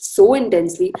did it so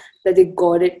intensely that they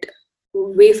got it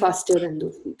way faster than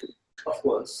those people. Of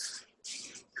course,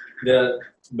 there are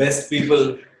best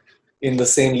people in the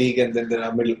same league, and then there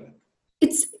are middlemen.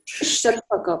 It's shut the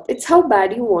fuck up. It's how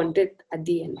bad you want it at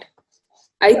the end.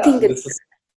 I Yeah, think it's this is.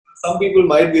 Some people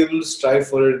might be able to strive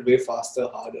for it way faster,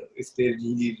 harder if they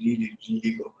really, really,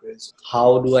 really go crazy.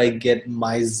 How do I get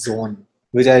my zone?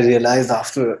 Which I realized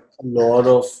after a lot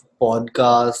of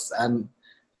podcasts and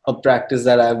a practice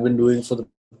that I've been doing for the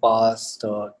past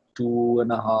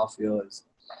 2.5 years,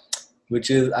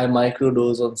 which is I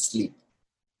microdose on sleep.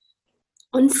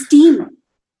 on Steam.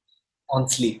 On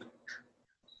sleep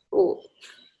Oh,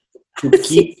 to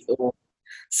keep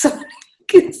sorry,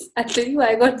 kids. I tell you,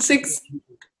 I got six.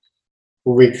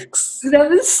 wicks. That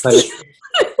was I like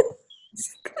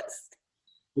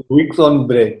Steam. wicks on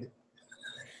bread.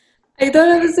 I thought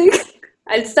I was like,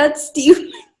 I'll start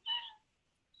Steam.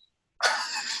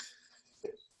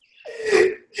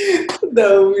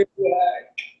 No,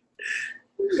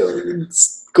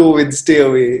 COVID, stay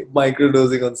away.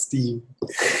 Microdosing on Steam.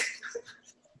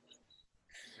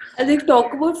 As I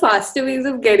talk about faster ways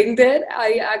of getting there,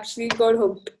 I actually got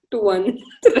hooked to one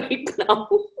right now.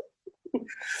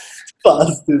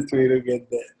 Fastest way to get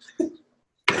there.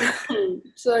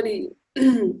 Sorry,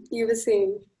 you were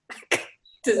saying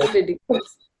this is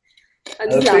ridiculous. I'm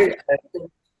I'll just say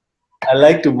laughing. I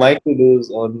like to microdose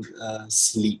on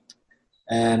sleep.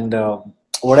 And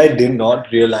what I did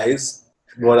not realize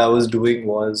what I was doing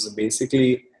was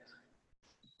basically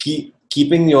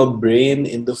keeping your brain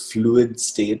in the fluid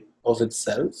state of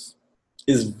itself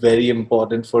is very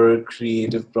important for a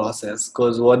creative process,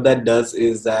 because what that does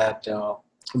is that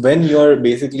when you're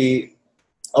basically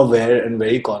aware and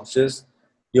very conscious,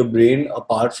 your brain,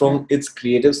 apart from its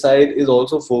creative side, is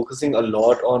also focusing a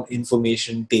lot on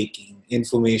information taking,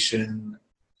 information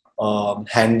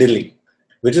handling,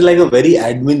 which is like a very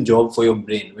admin job for your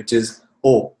brain, which is,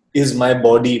 oh, is my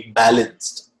body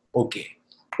balanced? Okay.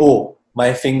 Oh,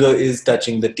 my finger is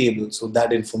touching the table, so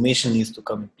that information needs to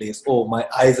come in place. Oh, my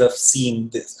eyes have seen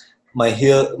this. My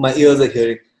ears are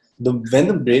hearing. When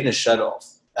the brain is shut off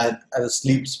at a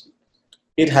sleep speed,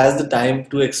 it has the time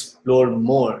to explore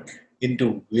more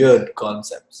into weird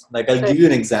concepts. Like I'll give you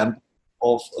an example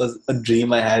of a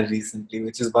dream I had recently,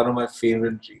 which is one of my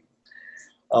favorite dreams.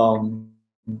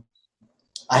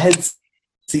 I had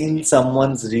seen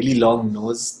someone's really long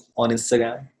nose on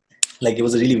Instagram. Like it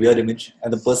was a really weird image,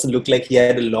 and the person looked like he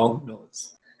had a long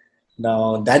nose.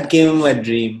 Now that came in my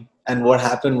dream, and what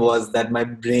happened was that my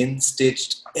brain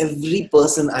stitched every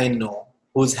person I know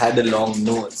who's had a long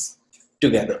nose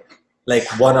together, like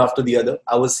one after the other.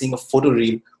 I was seeing a photo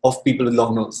reel of people with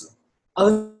long noses. I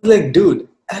was like, dude,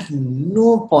 at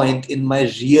no point in my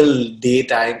real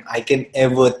daytime I can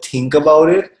ever think about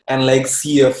it and like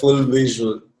see a full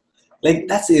visual. Like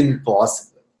that's impossible.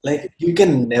 Like you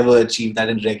can never achieve that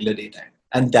in regular daytime.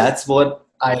 And that's what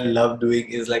I love doing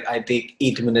is like I take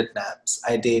 8-minute naps.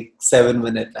 I take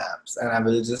 7-minute naps and I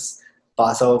will just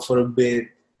pass out for a bit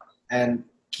and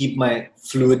keep my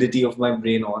fluidity of my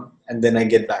brain on, and then I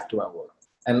get back to my work.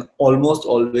 And almost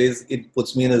always it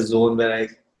puts me in a zone where I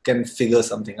can figure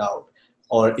something out.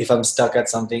 Or if I'm stuck at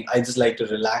something, I just like to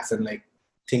relax and like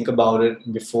think about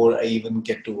it before I even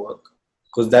get to work.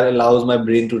 Because that allows my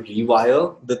brain to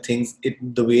rewire the things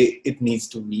the way it needs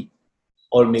to be,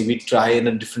 or maybe try in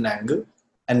a different angle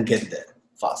and get there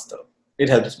faster. It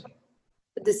helps me.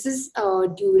 This is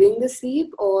during the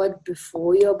sleep or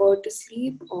before you're about to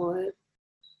sleep or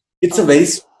It's a uh, very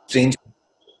strange.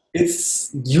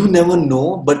 It's you never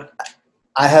know, but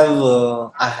I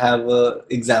have a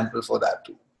example for that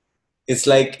too. It's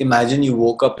like imagine you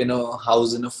woke up in a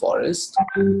house in a forest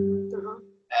uh-huh.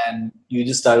 and you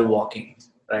just started walking,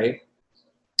 right?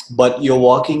 But you're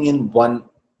walking in one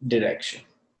direction.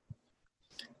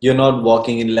 You're not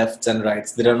walking in lefts and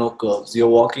rights. There are no curves.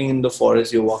 You're walking in the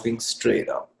forest. You're walking straight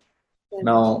up. Correct.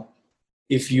 Now,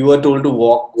 if you are told to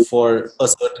walk for a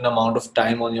certain amount of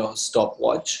time on your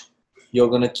stopwatch, you're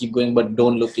gonna keep going, but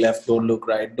don't look left, don't look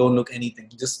right, don't look anything.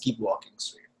 Just keep walking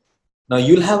straight. Now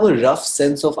you'll have a rough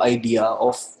sense of idea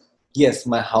of yes,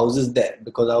 my house is there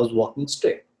because I was walking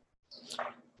straight.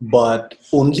 But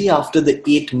only after the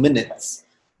 8 minutes,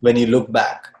 when you look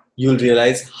back, you'll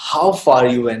realize how far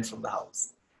you went from the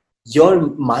house. Your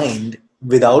mind,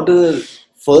 without a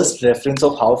first reference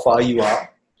of how far you are,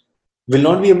 will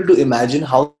not be able to imagine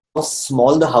how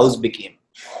small the house became,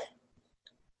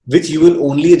 which you will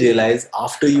only realize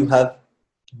after you have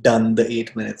done the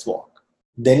 8 minutes walk.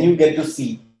 Then you get to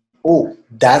see, oh,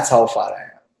 that's how far I am.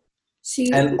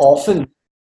 And See,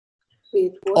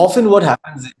 wait, what? often what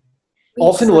happens, Wait,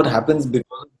 often sorry, what happens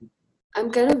because,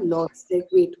 I'm kind of lost. Like,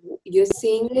 wait, you're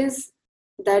saying is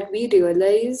that we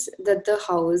realize that the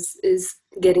house is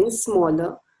getting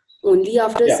smaller only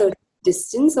after a yeah, certain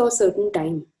distance or certain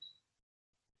time.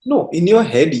 no, in your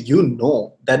head, you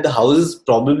know that the house is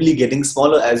probably getting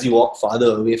smaller as you walk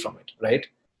farther away from it, right?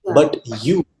 Yeah, But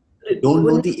you you don't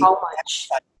know wouldn't the know how exact much.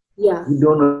 size. Yeah, You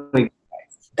don't know exact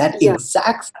size. That yeah.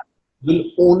 exact size will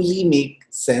only make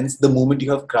sense the moment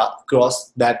you have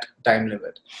crossed that time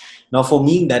limit. Now, for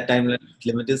me, that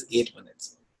limit is 8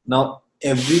 minutes. Now,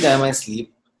 every time I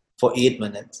sleep for 8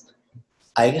 minutes,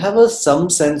 I have some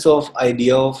sense of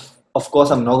idea of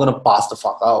course, I'm not gonna pass the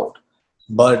fuck out.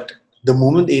 But the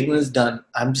moment 8 minutes done,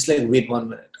 I'm just like, wait 1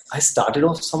 minute. I started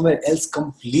off somewhere else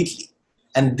completely.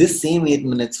 And this same 8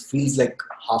 minutes feels like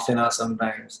half an hour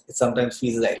sometimes. It sometimes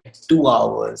feels like 2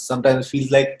 hours. Sometimes it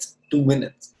feels like 2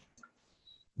 minutes.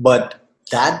 But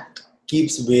that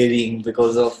keeps varying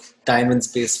because of time and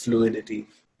space fluidity.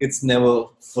 It's never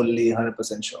fully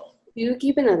 100% sure. Do you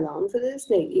keep an alarm for this,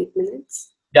 like 8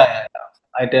 minutes? Yeah.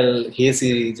 I tell, hey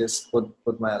Siri, just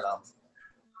put my alarm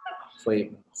for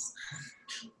 8 minutes.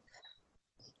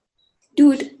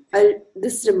 Dude,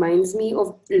 this reminds me of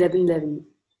 1111.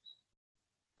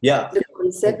 Yeah. The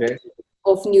concept Okay.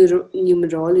 of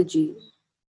numerology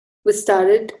was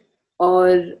started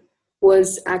or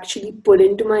was actually put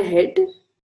into my head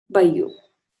by you.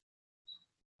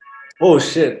 Oh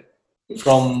shit.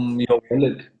 From your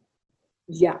wallet.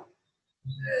 Yeah,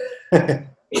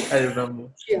 I remember.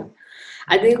 yeah.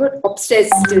 And I got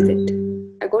obsessed with it.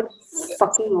 I got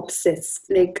fucking obsessed.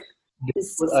 Like, They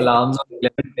it's put just like, alarms on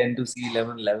 11:10 to see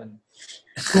 11:11.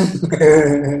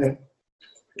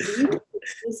 dude,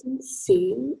 it's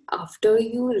insane after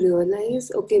you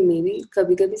realize, okay, maybe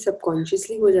kabhi kabhi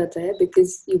subconsciously ho jata hai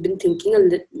because you've been thinking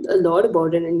a lot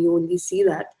about it and you only see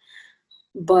that.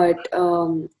 But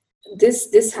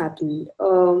this happened.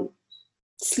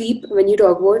 Sleep, when you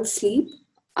talk about sleep,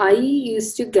 I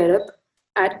used to get up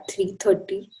at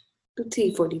 3:30 to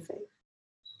 3:45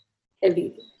 every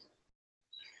day.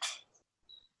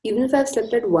 Even if I've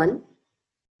slept at 1,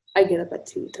 I get up at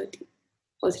 3:30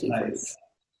 or 3:45. Nice.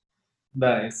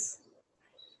 Nice.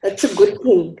 That's a good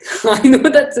thing. I know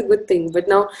that's a good thing. But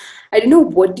now I don't know,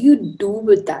 what do you do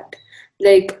with that?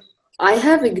 Like, I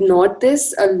have ignored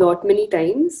this a lot many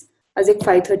times. I was like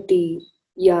 5:30,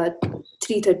 yeah,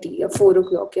 3:30, yeah, 4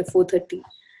 o'clock, yeah, 4:30.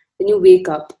 When you wake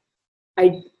up, I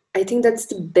I think that's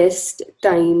the best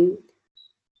time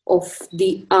of the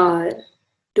hour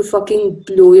to fucking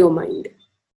blow your mind.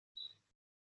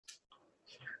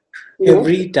 No?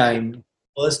 Every time,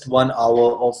 first 1 hour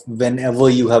of whenever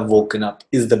you have woken up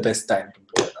is the best time to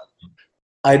blow it up.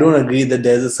 I don't agree that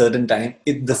there's a certain time.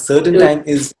 The certain No. time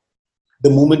is the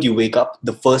moment you wake up,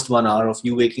 the first 1 hour of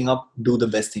you waking up, do the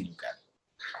best thing you can.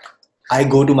 I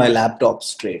go to my laptop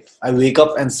straight. I wake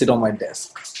up and sit on my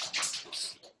desk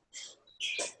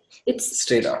It's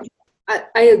straight up.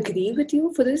 I agree with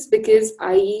you for this because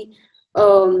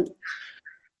um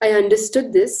I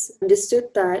understood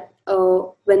that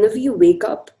whenever you wake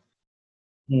up,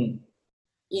 Hmm.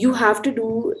 you have to do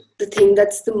the thing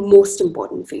that's the most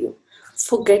important for you.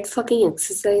 Forget fucking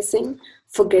exercising,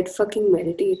 forget fucking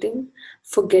meditating,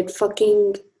 forget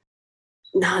fucking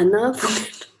nana,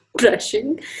 forget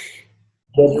brushing.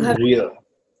 Get You have real.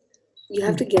 you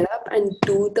have to get up and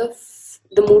do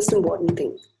the most important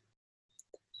thing,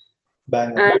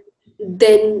 Bang on. and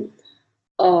then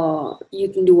you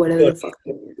can do whatever Your the fuck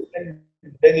you want to do.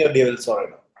 then your day will sort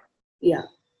it out. Yeah.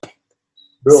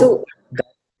 Bro, So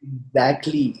that's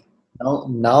exactly.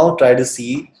 Now try to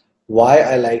see why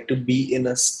I like to be in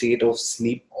a state of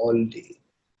sleep all day.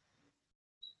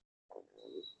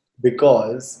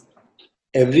 Because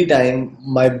every time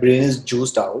my brain is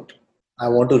juiced out, I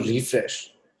want to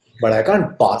refresh. But I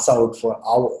can't pass out for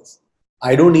hours.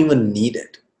 I don't even need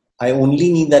it. I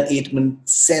only need that 8 minute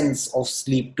sense of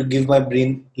sleep to give my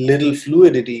brain little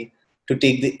fluidity to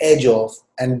take the edge off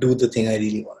and do the thing I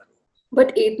really want to do.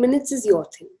 but 8 minutes is your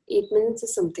thing. 8 minutes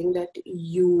is something that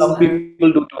you Some have.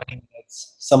 people do 20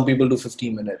 minutes, some people do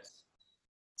 15 minutes.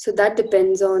 So that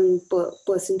depends on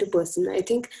person to person. I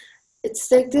think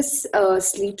it's like this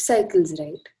sleep cycles,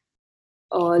 right?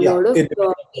 A Yeah, lot of it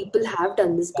depends. people have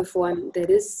done this before, and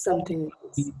there is Some something like people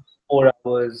this. need 4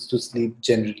 hours to sleep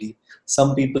generally.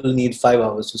 Some people need 5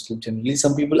 hours to sleep generally.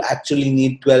 Some people actually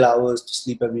need 12 hours to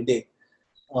sleep every day.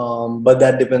 But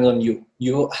that depends on you.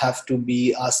 You have to be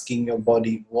asking your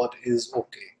body what is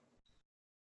okay.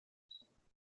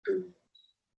 Mm.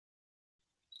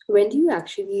 When do you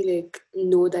actually like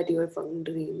know that you're fucking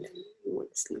drained and you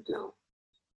want to sleep now?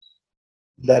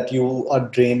 That you are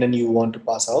drained and you want to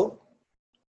pass out.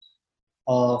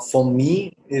 For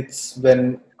me, it's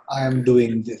when I am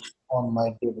doing this on my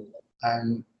table.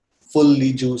 I'm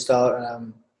fully juiced out and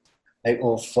I'm like,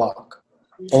 oh fuck,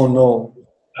 oh no.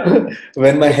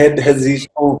 When my head has reached,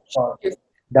 oh fuck, If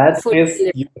that full is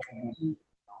like, you.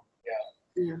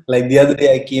 yeah. Like the other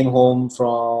day, I came home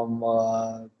from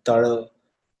Tara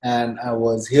and I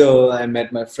was here. I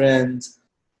met my friends.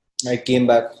 I came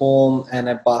back home and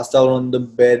I passed out on the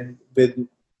bed with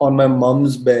on my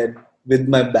mom's bed with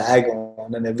my bag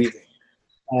on and everything.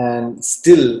 And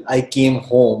still, I came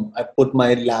home. I put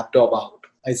my laptop out.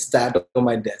 I sat on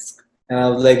my desk and I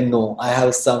was like, no, I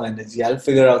have some energy. I'll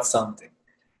figure out something.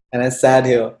 And I sat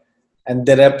here and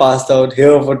then I passed out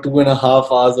here for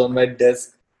 2.5 hours on my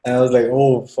desk. And I was like,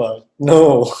 oh, fuck.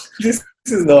 No, this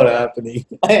is not happening.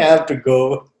 I have to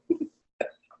go.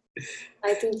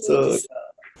 I think So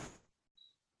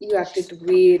you acted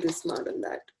way too smart on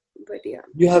that. But yeah.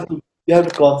 you have to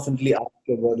constantly ask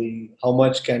your body how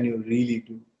much can you really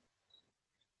do.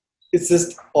 It's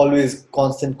just always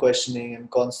constant questioning and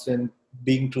constant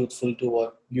being truthful to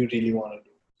what you really want to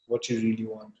do, what you really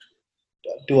want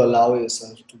to allow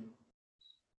yourself to do.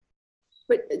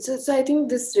 So I think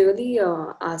this really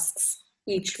asks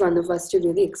each one of us to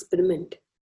really experiment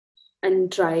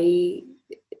and try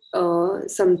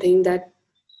something that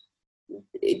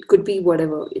it could be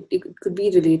whatever. It could be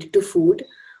related to food,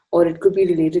 or it could be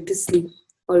related to sleep,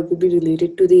 or it could be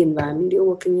related to the environment you're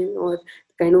working in, or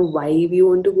the kind of vibe you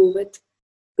want to go with. Yeah.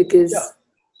 Because,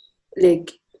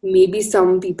 like, maybe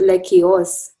some people like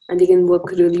chaos and they can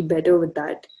work really better with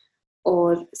that,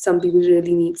 or some people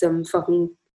really need some fucking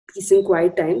peace and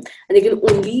quiet time and they can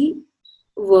only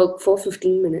work for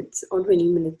 15 minutes or 20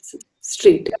 minutes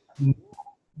straight.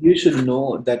 You should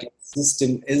know that your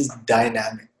system is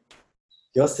dynamic.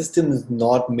 Your system is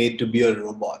not made to be a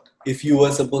robot. If you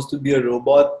were supposed to be a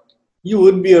robot, you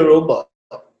would be a robot.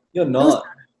 You're not.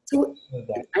 No, so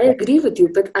I agree with you,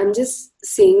 but I'm just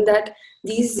saying that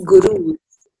these gurus,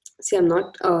 see, I'm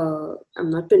not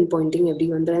pinpointing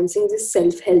everyone, but I'm saying this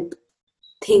self-help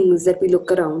things that we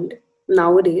look around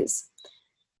nowadays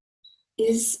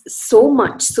is so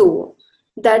much so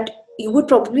that you would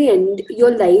probably end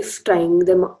your life trying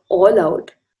them all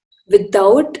out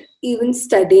without even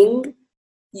studying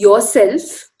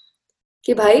yourself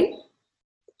कि भाई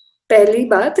पहली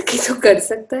बात कि तू कर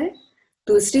सकता है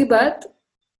दूसरी बात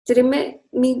तेरे में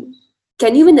mean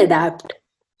can you even adapt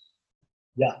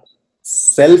Yeah.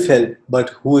 Self help, but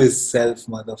who is self,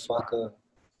 motherfucker?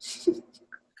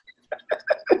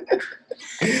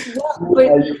 yeah Who but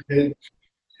are you?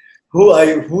 Who are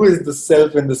you? Who is the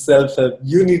self in the self help?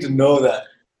 You need to know that.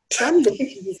 some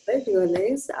things I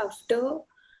realize after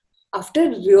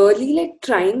really like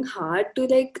trying hard to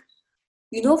like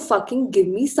fucking give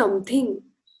me something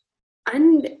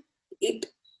and it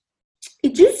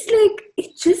it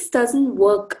just doesn't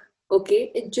work.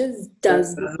 Okay, it just It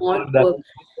does doesn't not work that work. way.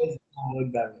 It does not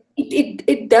work that way.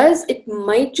 It does, it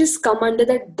might just come under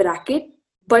that bracket,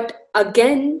 but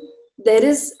again there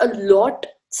is a lot,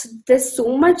 there's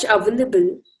so much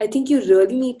available. I think you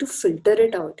really need to filter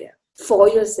it out, yeah, for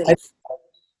I, yourself.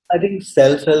 I think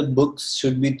self help books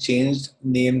should be changed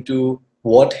name to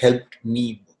What Helped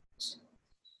Me books.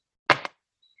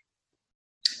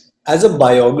 As a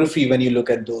biography, when you look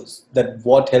at those, that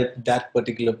what helped that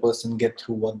particular person get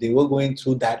through what they were going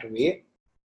through that way,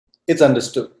 it's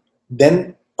understood.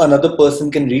 Then another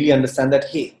person can really understand that,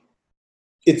 hey,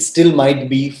 it still might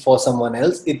be for someone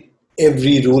else.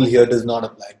 Every rule here does not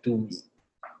apply to me.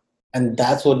 And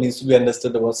that's what needs to be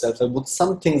understood about self-help books.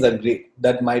 Some things are great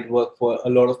that might work for a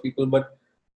lot of people, but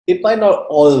it might not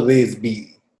always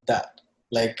be that.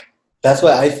 Like, that's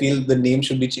why I feel the name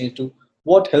should be changed to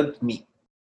What Helped Me.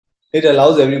 It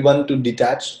allows everyone to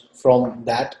detach from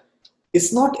that.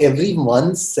 It's not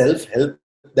everyone's self-help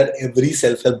that every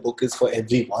self-help book is for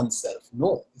everyone's self.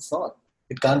 No, it's not.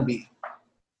 It can't be.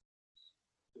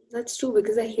 That's true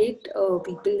because I hate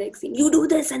people like saying you do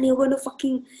this and you're going to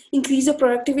fucking increase your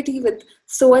productivity with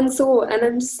so and so, and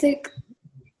I'm just like,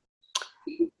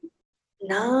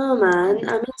 nah, man.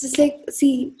 I mean, just like,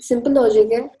 see, simple logic.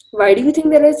 Eh? Why do you think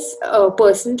there is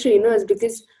personal trainers?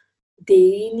 Because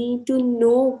they need to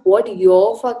know what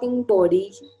your fucking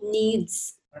body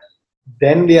needs.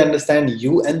 Then they understand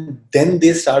you and then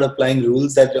they start applying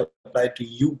rules that apply to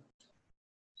you.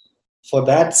 For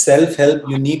that self help,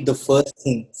 you need the first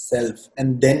thing, self,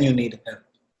 and then you need help.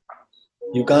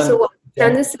 You can't So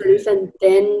understand jump. the self and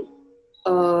then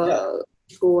Yeah, uh,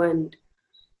 go and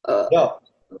uh, yeah.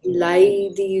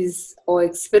 lie these or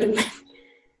experiment.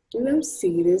 I'm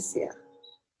serious, yeah.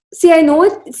 See, I know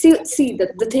it. See,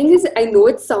 the thing is, I know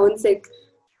it sounds like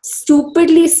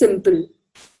stupidly simple,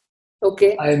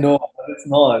 okay? I know, but it's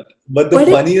not. But the But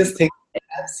funniest thing,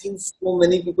 I've seen so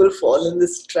many people fall in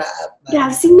this trap, I've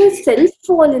man. seen myself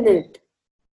fall in it.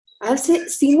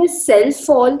 Seen myself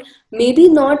fall, maybe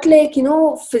not like,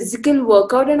 physical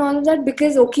workout and all of that,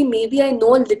 because, okay, maybe I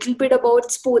know a little bit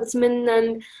about sportsmen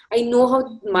and I know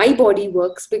how my body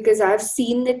works because I've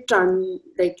seen it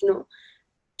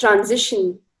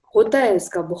transition. होता है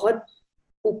इसका बहुत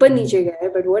ऊपर नीचे गया है,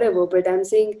 but whatever. But I'm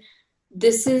saying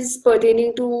this is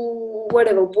pertaining to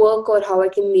whatever work or how I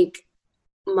can make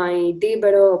my day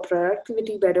better or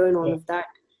productivity better and all Yeah. of that.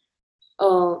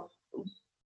 Uh,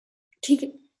 ठीक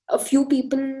है, a few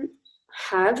people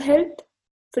have helped.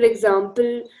 For example,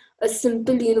 a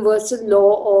simple universal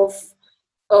law of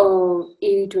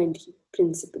 80-20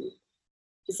 principle.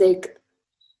 It's like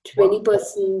What,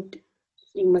 20%,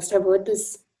 you must have heard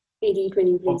this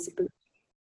 80-20 what, principle.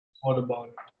 what about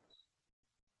it?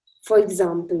 For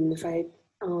example, if I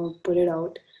put it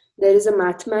out, there is a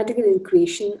mathematical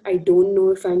equation. I don't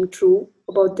know if I'm true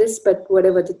about this, but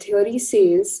whatever the theory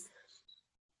says,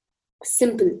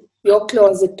 simple. Your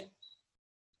closet,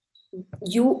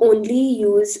 you only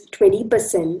use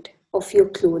 20% of your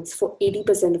clothes for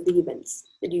 80% of the events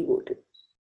that you go to.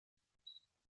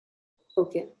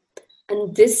 Okay.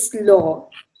 And this law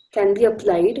can be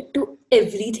applied to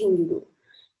everything you do.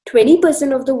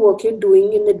 20% of the work you're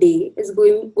doing in the day is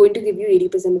going to give you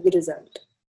 80% of the result.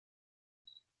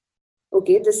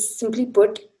 Okay, this simply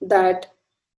put that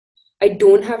I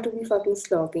don't have to be fucking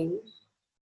slogging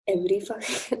every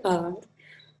fucking hour.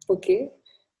 Okay.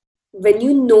 When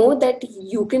you know that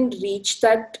you can reach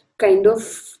that kind of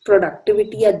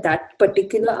productivity at that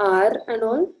particular hour and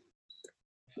all,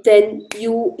 then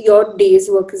your day's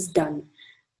work is done.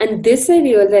 And this I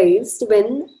realized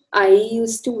when I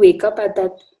used to wake up at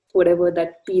that whatever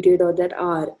that period or that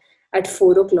hour at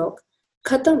 4 o'clock.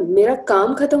 खत्म मेरा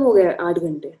काम खत्म हो गया 8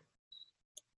 घंटे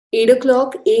 8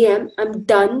 o'clock a.m. I'm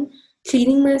done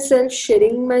cleaning myself,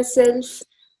 shitting myself,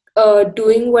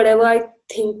 doing whatever I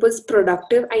think was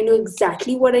productive. I know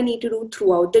exactly what I need to do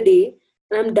throughout the day,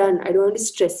 and I'm done. I don't want to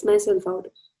stress myself out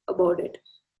about it.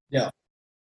 Yeah.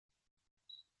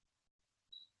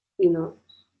 You know,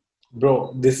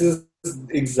 Bro, this is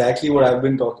exactly what I've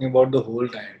been talking about the whole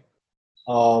time.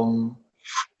 Um,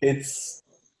 it's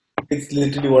it's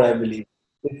literally what I believe.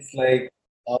 It's like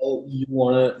how you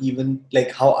wanna even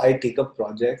like how I take up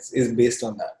projects is based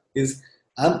on that. Is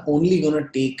I'm only gonna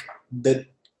take the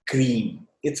cream.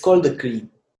 It's called the cream.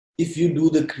 If you do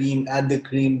the cream at the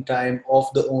cream time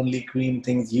of the only cream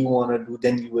things you wanna do,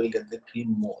 then you will get the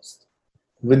cream most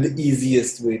with the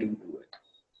easiest way to do it.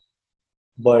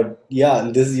 But yeah,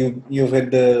 this you've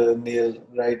hit the nail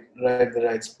right the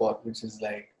right spot, which is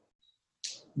like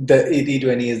the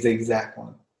 80-20 is the exact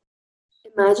one.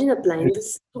 imagine applying this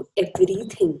to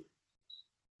everything.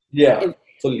 Yeah, Ev-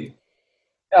 fully.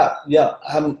 Yeah,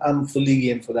 I'm fully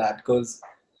game for that because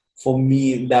for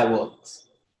me that works.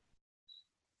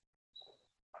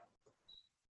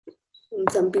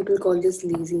 Some people call this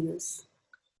laziness.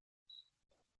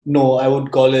 No, I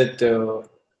would call it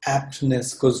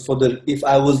aptness because for the if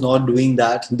I was not doing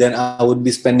that, then I would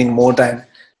be spending more time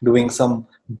doing some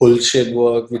bullshit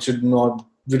work, which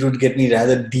would get me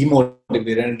rather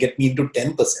demotivated and get me into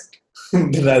 10%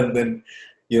 rather than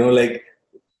like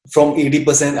from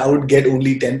 80% I would get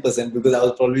only 10% because I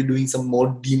was probably doing some more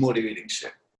demotivating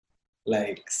shit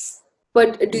like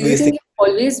But do you wasting. think you've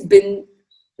always been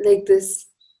like this,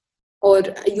 or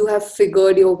you have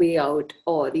figured your way out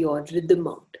or your rhythm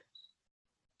out?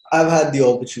 I've had the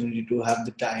opportunity to have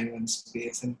the time and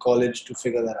space in college to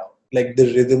figure that out. Like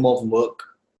the rhythm of work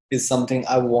is something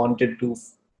I wanted to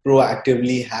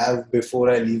proactively have before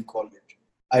I leave college.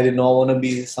 I did not want to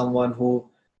be someone who,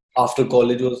 after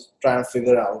college, was trying to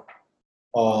figure out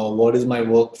what is my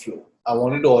workflow. I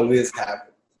wanted to always have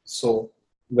it. So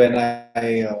when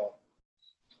I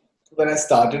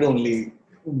started only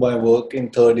my work in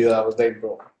third year, I was like,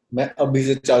 bro, मैं अभी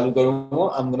से चालू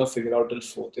करूँगा. I'm gonna figure out till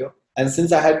fourth year. And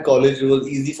since I had college, it was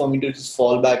easy for me to just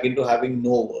fall back into having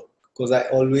no work because I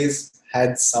always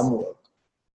had some work.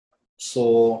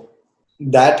 So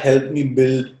that helped me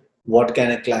build what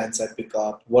kind of clients I pick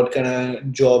up, what kind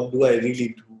of job do I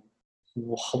really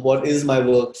do, what is my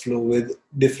workflow with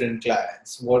different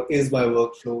clients, what is my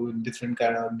workflow with different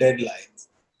kind of deadlines.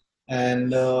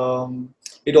 And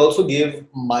it also gave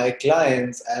my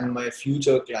clients and my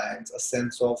future clients a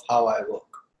sense of how I work.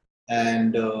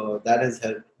 And that has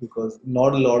helped because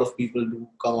not a lot of people do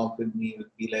come up with me and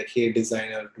be like, hey,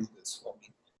 designer, do this for me.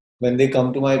 When they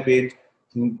come to my page,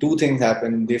 two things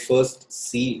happen. They first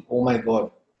see, oh my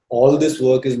God, all this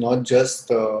work is not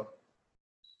just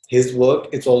his work,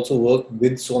 it's also work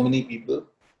with so many people.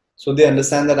 So they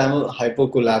understand that I'm a hyper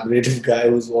collaborative guy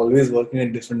who's always working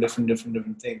at different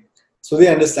things. So they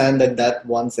understand that that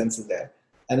one sense is there.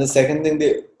 And the second thing,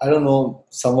 I don't know,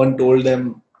 someone told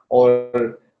them,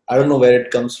 or I don't know where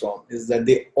it comes from, is that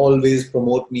they always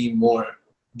promote me more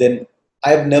than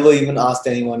I've never even asked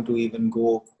anyone to even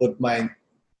go put my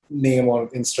name or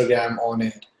Instagram on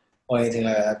it or anything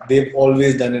like that. They've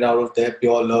always done it out of their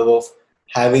pure love of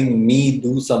having me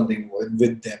do something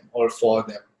with them or for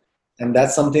them. And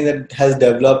that's something that has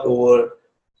developed over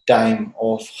time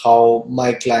of how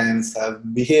my clients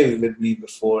have behaved with me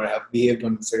before, have behaved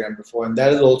on Instagram before. And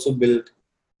that has also built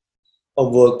a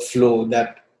workflow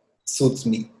that suits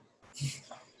me.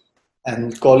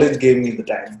 And college gave me the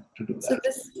time to do So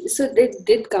that. so it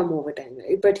did come over time,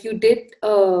 right? But you did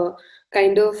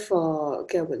kind of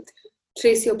क्या बोलते हैं,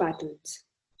 trace your patterns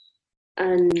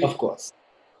and Of course.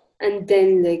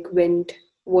 then like went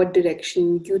what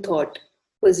direction you thought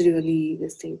was really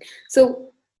this thing.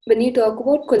 So when you talk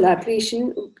about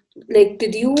collaboration, like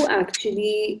did you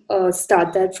actually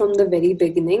start that from the very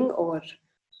beginning,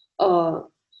 uh,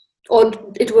 or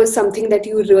it was something that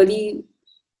you really,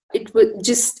 it was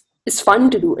just, it's fun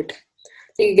to do it.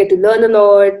 So you get to learn a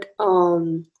lot,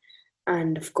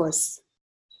 and of course,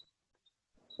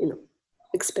 you know,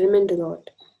 experiment a lot.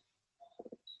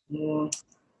 Mm,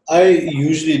 I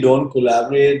usually don't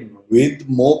collaborate with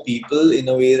more people in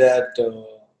a way that,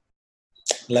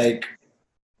 like,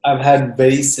 I've had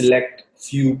very select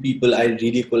few people I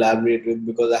really collaborate with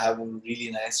because I have a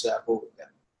really nice rapport with them,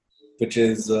 which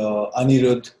is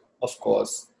Anirudh, of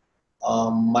course,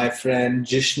 my friend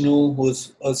Jishnu,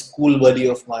 who's a school buddy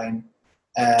of mine,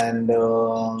 and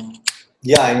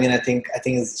yeah, I mean, I think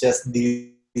it's just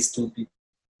these two people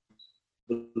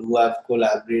who I've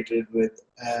collaborated with,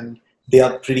 and they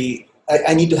are pretty.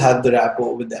 I need to have the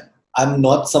rapport with them. I'm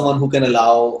not someone who can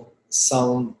allow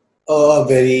a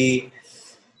very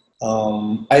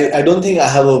I don't think I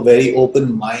have a very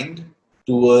open mind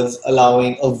towards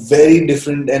allowing a very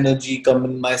different energy come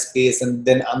in my space and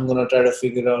then I'm gonna try to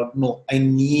figure out, no, I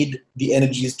need the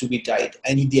energies to be tight.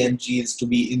 I need the energies to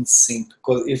be in sync.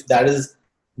 Because if that is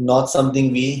not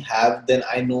something we have, then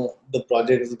I know the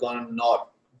project is gonna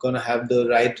not gonna have the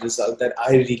right result that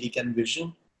I really can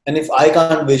vision. And if I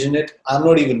can't vision it, I'm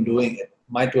not even doing it.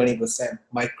 My 20%,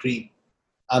 my cream.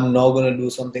 I'm not going to do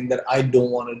something that I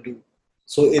don't want to do.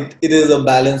 So it is a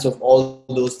balance of all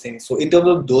those things. So in terms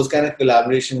of those kind of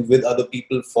collaboration with other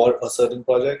people for a certain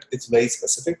project, it's very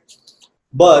specific.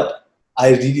 But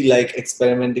I really like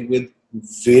experimenting with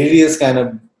various kind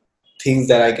of things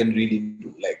that I can really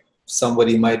do. Like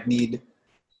somebody might need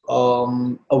a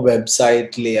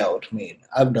website layout made.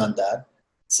 I've done that.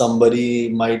 Somebody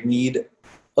might need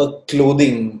a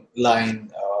clothing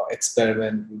line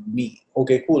experiment with me.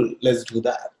 Okay, cool. Let's do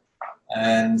that.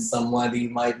 And somebody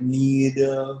might need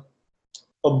a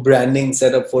branding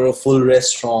setup for a full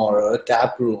restaurant or a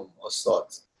tap room or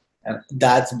sorts, and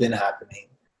that's been happening.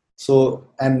 So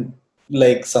and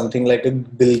like something like a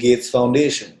Bill Gates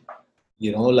Foundation,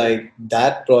 like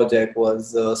that project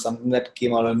was something that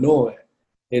came out of nowhere.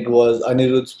 It was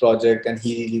Anirudh's project, and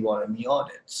he really wanted me on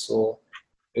it. So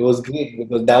it was great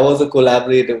because that was a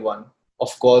collaborative one,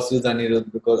 of course, with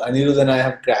Anirudh, because Anirudh and I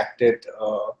have cracked it.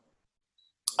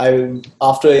 I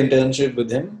after internship with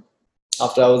him,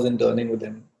 after I was interning with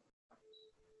him,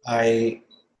 I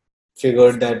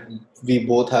figured that we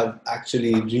both have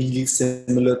actually really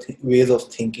similar ways of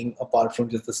thinking apart from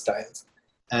just the styles.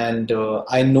 And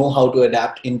I know how to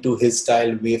adapt into his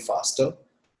style way faster.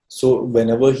 So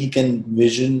whenever he can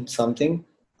vision something,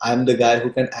 I'm the guy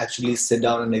who can actually sit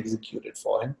down and execute it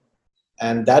for him.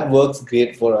 And that works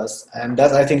great for us. And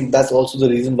that's, I think that's also the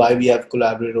reason why we have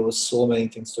collaborated over so many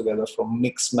things together, from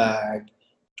Mixmag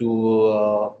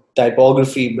to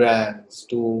typography brands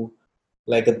to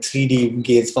like a 3D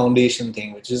Gates Foundation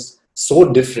thing, which is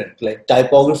so different. Like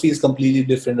typography is completely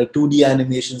different, a 2D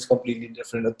animation is completely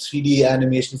different, a 3D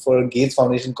animation for a Gates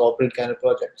Foundation corporate kind of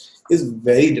project is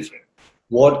very different.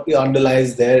 What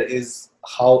underlies there is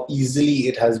how easily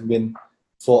it has been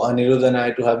for Anirudh and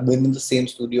I to have been in the same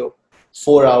studio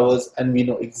 4 hours and we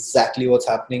know exactly what's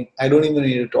happening. I don't even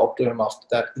need to talk to him after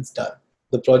that. It's done.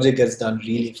 The project gets done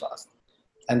really fast.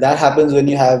 And that happens when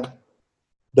you have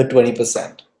the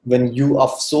 20%. When you are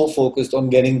so focused on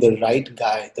getting the right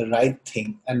guy, the right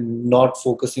thing, and not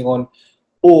focusing on,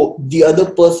 oh, the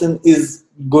other person is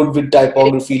good with Getting,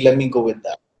 typography, let me go with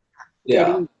that. Yeah.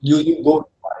 getting You go.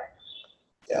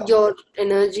 Yeah. your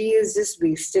energy is just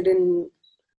wasted in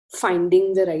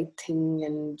finding the right thing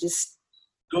and just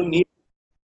don't need.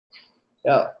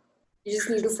 Yeah, You just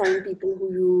need to find people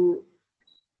who you,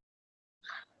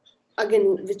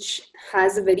 again, which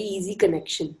has a very easy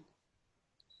connection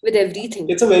with everything.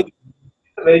 it's a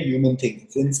very human thing.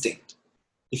 It's instinct.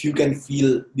 If you can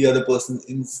feel the other person's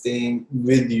instinct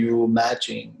with you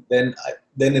matching, then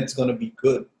it's gonna be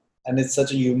good. And it's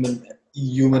such a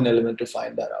human element to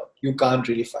find that out. You can't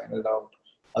really find it out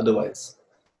otherwise.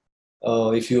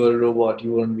 If you were a robot,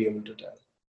 you won't be able to tell.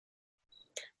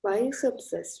 Why are you so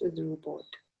obsessed with robot?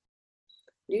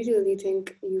 Do you really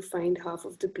think you find half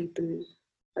of the people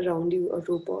around you a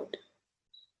robot?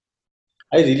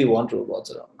 I really want robots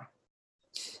around me.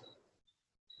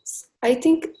 I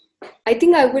think I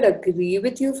think I would agree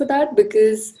with you for that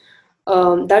because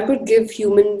that would give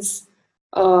humans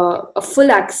a full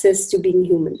access to being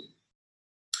human.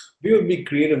 We would be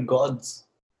creative gods.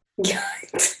 Yeah,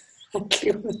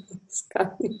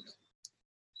 exactly.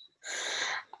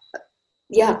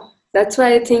 Yeah, that's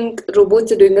why I think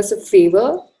robots are doing us a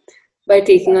favor by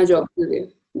taking our jobs away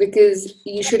because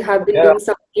you should have been Yeah, doing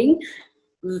something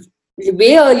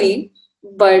way early,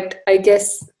 but I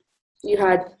guess you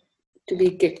had to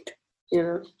be kicked, you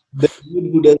know. the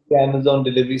dude who does the Amazon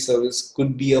delivery service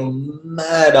could be a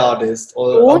mad artist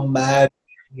or a Drones, mad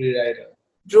rewriter.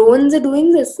 drones are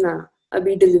doing this now,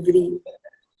 Abhi delivery.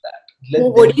 Let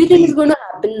What do them you think is be. going to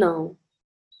happen now?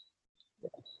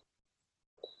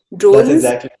 That's Drones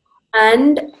exactly.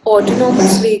 and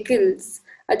autonomous vehicles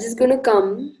are just going to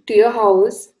come to your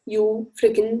house. You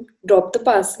freaking drop the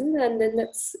parcel, and then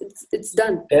it's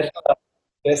done. Tesla,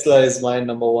 Tesla is my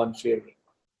number one favorite.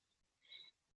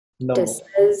 Number one. Tesla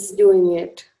is doing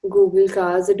it. Google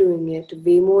cars are doing it.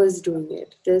 Waymo is doing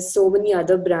it. There's so many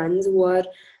other brands who are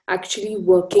actually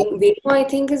working. Waymo, I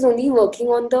think, is only working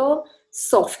on the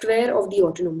software of the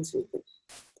autonomous vehicle,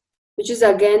 which is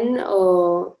again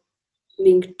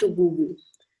linked to Google.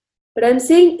 But I'm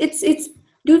saying it's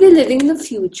dude, we're living in the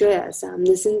future, yeah, Sam.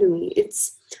 Listen to me.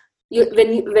 It's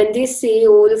when they say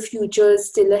oh the future is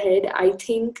still ahead, I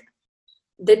think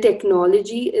the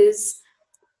technology is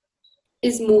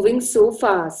moving so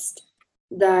fast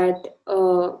that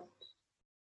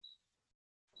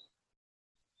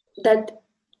that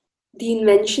the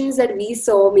inventions that we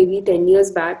saw maybe 10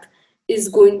 years back is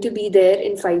going to be there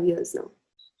in 5 years now.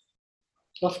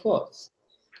 Of course.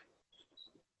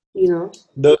 You know.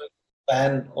 The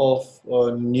span of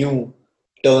new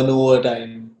turnover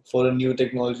time for a new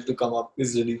technology to come up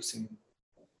is reducing.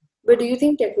 But do you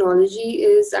think technology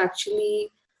is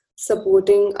actually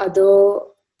supporting other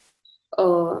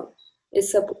uh,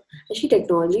 actually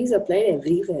technology is applied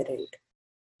everywhere, right?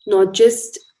 Not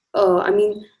just I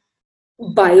mean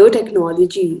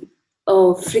biotechnology,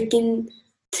 freaking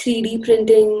 3D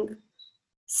printing,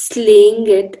 slaying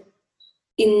it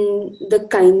in the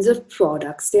kinds of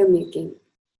products they're making.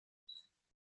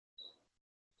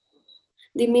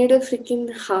 They made a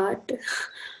freaking heart,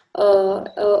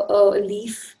 a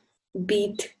leaf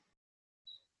beat,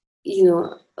 you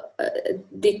know,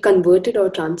 they converted or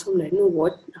transformed. I don't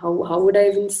know how would I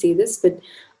even say this, but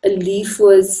a leaf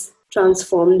was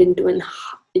transformed into a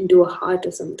heart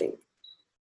or something, and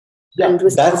Yeah, it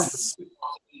was that's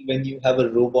when you have a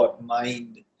robot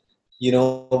mind,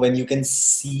 when you can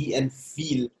see and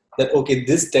feel that, okay,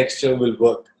 this texture will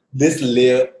work, this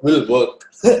layer will work.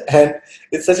 And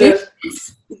it's such a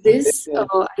this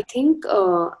I think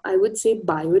I would say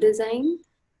biodesign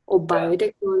or yeah,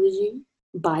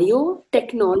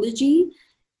 biotechnology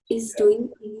is yeah, doing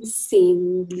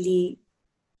insanely,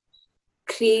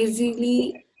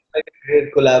 crazily. like a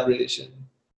great collaboration.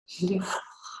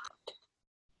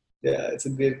 Yeah, it's a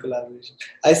great collaboration.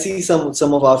 I see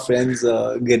some of our friends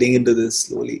getting into this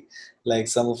slowly, like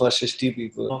some of our Shishti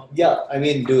people. Yeah, I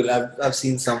mean, dude, I've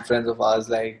seen some friends of ours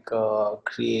like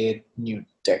create new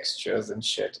textures and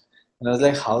shit, and I was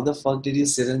like, how the fuck did you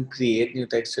sit and create new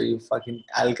texture, you fucking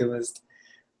alchemist?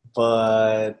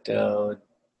 But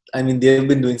I mean, they've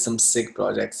been doing some sick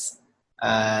projects,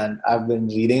 and I've been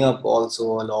reading up also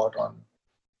a lot on,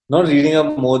 not reading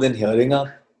up more than hearing up,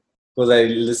 because I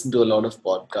listen to a lot of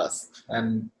podcasts,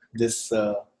 and this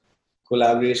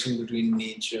collaboration between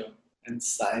nature and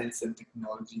science and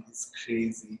technology is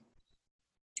crazy.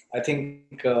 I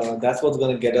think that's what's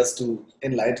going to get us to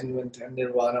enlightenment and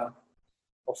nirvana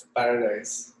of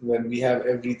paradise, when we have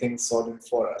everything sorted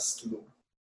for us to do,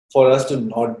 for us to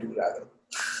not do rather.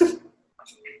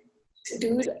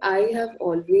 Dude, I have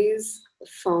always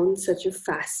found such a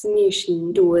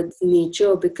fascination towards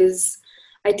nature because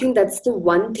I think that's the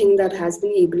one thing that has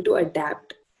been able to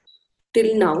adapt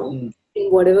till now Mm.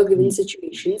 in whatever given Mm.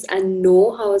 situations and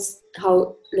know how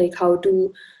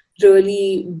to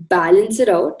really balance it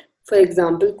out. For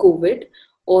example, COVID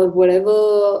or whatever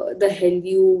the hell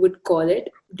you would call it.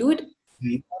 Dude,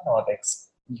 We are not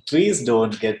trees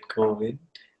don't get COVID.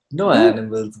 No dude,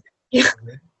 animals yeah, get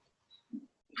COVID.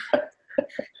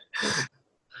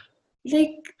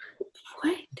 like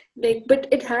what? Like, but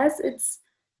it has its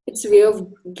way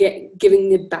of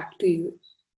giving it back to you.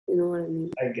 You know what I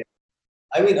mean? I guess.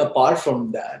 I mean, apart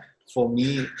from that, for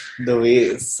me, the way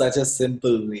is such a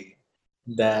simple way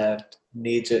that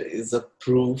nature is a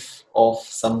proof of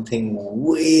something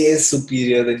way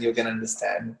superior than you can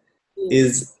understand. Yeah.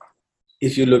 Is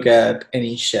if you look at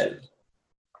any shell,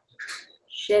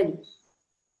 Shell.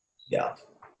 yeah.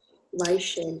 Why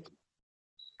shell?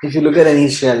 If you look at any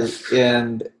shell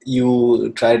and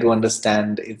you try to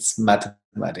understand its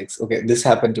mathematics, okay, this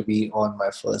happened to be on my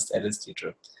first LSD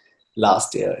trip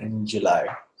last year in July.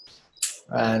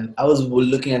 And I was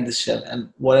looking at this shell, and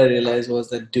what I realized was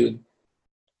that, dude,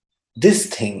 this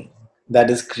thing that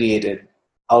is created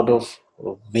out of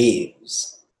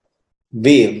waves,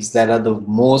 waves that are the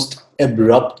most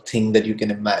abrupt thing that you can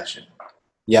imagine.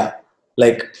 Yeah,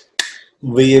 like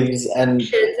waves and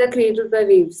Shells are created by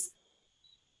waves.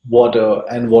 water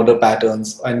and water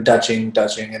patterns and touching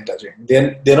and touching.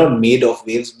 They're not made of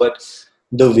waves, but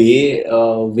the way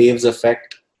waves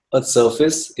affect a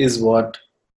surface is what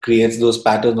creates those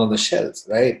patterns on the shells,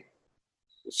 right?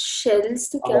 Shells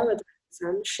to क्या बता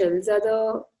Sam? Shells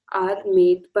are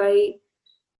made by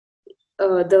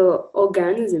the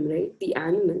organism, right? The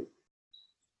animal,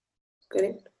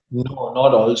 correct? No,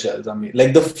 not all shells. I mean,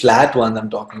 like the flat ones I'm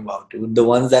talking about, dude. The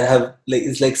ones that have like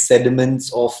it's like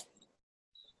sediments of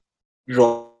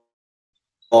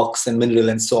rocks and mineral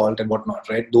and salt and whatnot,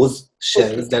 right? Those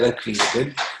shells that are created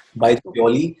Okay. by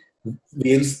purely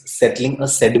waves settling a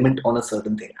sediment on a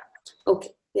certain thing. Okay.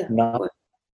 Yeah. Now,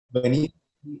 Got when you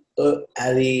see a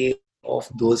array of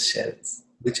those shells,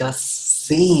 which are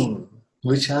same,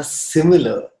 which are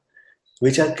similar,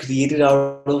 which are created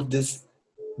out of this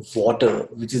water,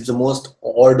 which is the most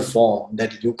odd form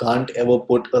that you can't ever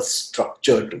put a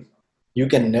structure to. You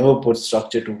can never put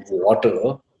structure to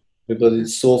water because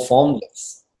it's so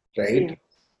formless, Yeah. right?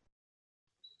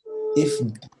 If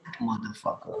that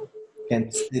motherfucker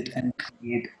can sit and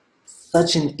create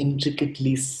such an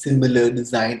intricately similar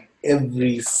design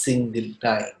every single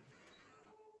time,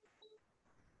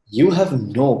 you have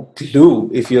no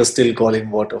clue if you're still calling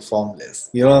water formless.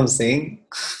 You know what I'm saying?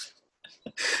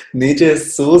 Nature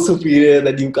is so superior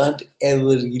that you can't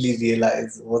ever really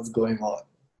realize what's going on.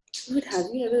 But have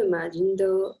you ever imagined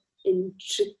the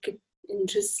intricate,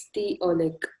 intricity, or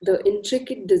like the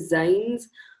intricate designs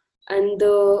and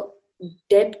the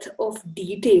depth of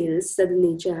details that the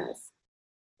nature has?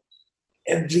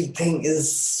 Everything is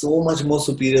so much more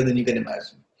superior than you can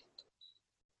imagine.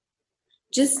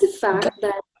 Just the fact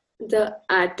that the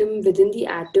atom within the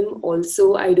atom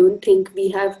also, I don't think we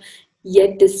have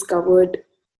yet discovered,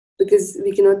 because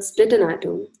we cannot split an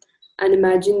atom and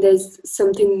imagine there's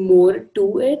something more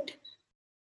to it.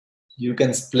 You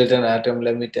can split an atom,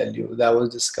 let me tell you. That was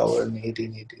discovered in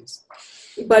 1880s.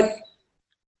 But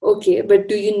okay, but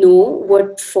do you know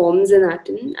what forms an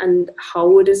atom and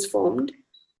how it is formed?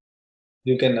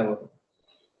 You can never.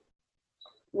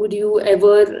 Would you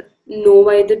ever know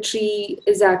why the tree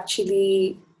is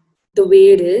actually the way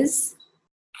it is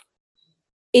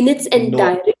in its No,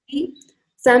 entirety?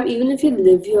 Sam, even if you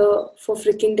live here for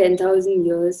freaking 10,000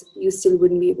 years, you still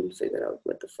wouldn't be able to figure out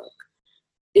what the fuck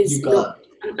you is. No,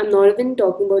 can't. I'm not even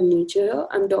talking about nature here.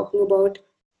 I'm talking about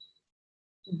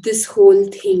this whole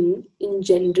thing in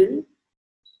general.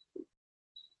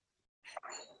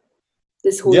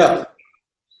 This whole thing. Yeah,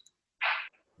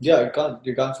 yeah, you can't.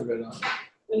 You can't figure it out.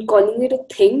 I'm calling it a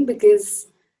thing because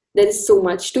there is so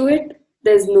much to it.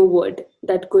 There's no word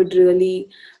that could really.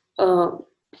 Uh,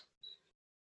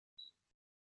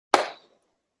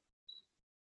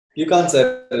 You can't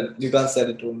set it. You can't set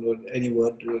it to any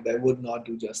word to it. I would not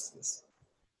do justice.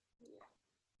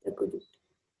 that could be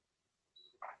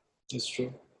It's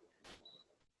true.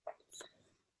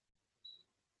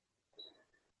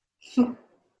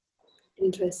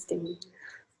 interesting.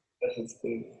 That is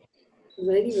crazy.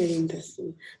 Very, very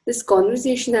interesting. This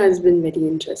conversation has been very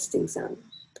interesting, Sam.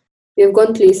 We have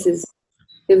gone places.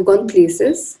 We've gone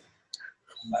places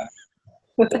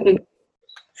and,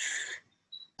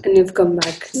 and we've come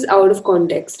back. This is out of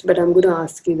context, but I'm going to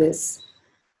ask you this.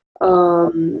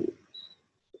 Um,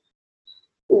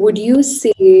 would you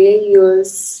say you're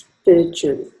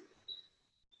spiritual?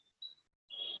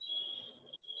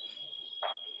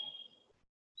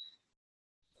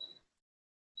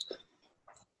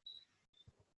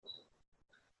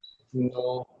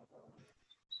 No,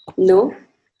 No?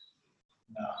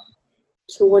 no.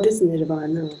 So, what is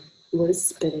nirvana? What is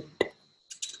spirit?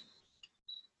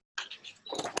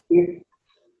 if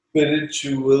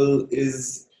spiritual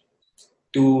is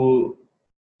to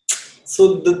so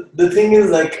the thing is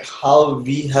like how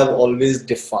we have always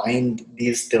defined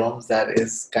these terms, that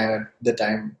is kind of the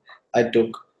time I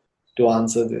took to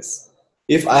answer this.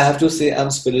 If I have to say I'm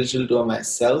spiritual to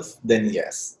myself, then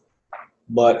yes.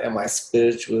 But am I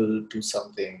spiritual to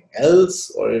something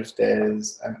else, or if there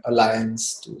is an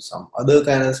alliance to some other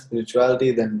kind of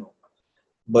spirituality, then no.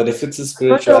 But if it's a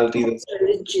I'm not talking spirituality that's about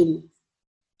religion.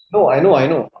 no, I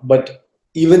know. But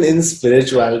even in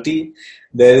spirituality,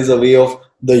 there is a way of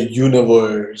the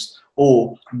universe,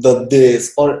 oh, the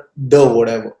this, or the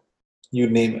whatever, you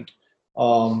name it.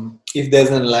 If there's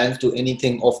an alliance to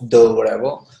anything of the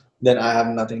whatever, then I have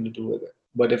nothing to do with it.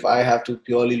 But if I have to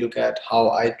purely look at how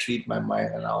I treat my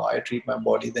mind and how I treat my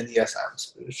body, then yes, I'm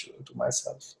spiritual to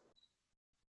myself.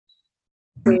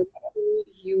 To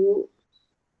you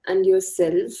and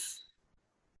yourself,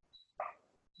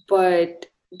 but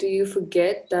do you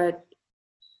forget that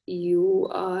you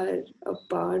are a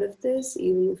part of this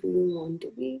even if you don't want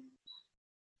to be?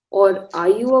 Or are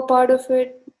you a part of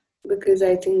it? Because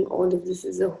I think all of this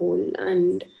is a whole,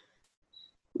 and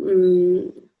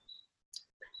mm,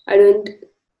 I don't,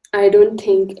 I don't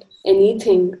think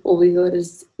anything over here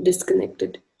is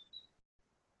disconnected.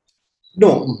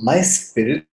 No, my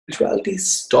spirituality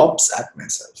stops at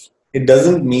myself. It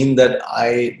doesn't mean that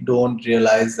I don't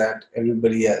realize that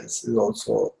everybody else is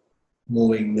also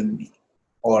moving with me,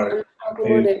 I'm or not talking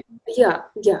about every, it. Yeah,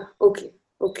 yeah, okay,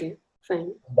 okay,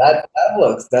 fine. that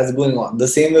works. That's going on. The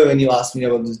same way when you ask me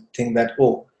about this thing that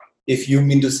oh, if you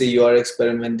mean to say you are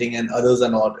experimenting and others are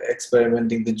not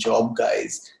experimenting, the job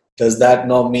guys, does that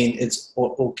not mean it's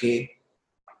okay?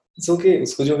 It's okay.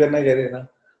 उसको जो करना है करे ना.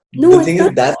 No, The it's thing not.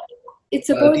 is that It's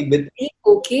about spirituality with being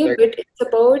okay, like but it's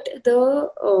about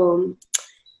the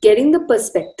getting the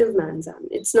perspective, man, Sam.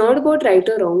 It's not about right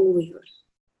or wrong over here.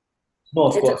 no,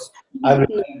 of It's course. I've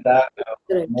absolutely not realized that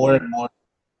the right or more wrong. and more.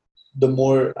 The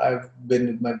more I've been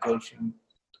with my girlfriend,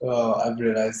 I've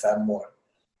realized that more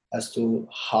as to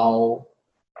how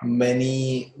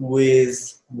many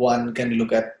ways one can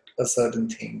look at a certain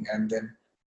thing, and then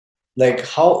like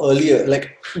how earlier,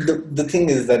 like the thing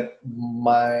is that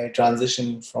my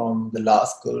transition from the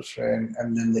last girlfriend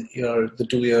and then the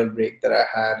 2 year break that I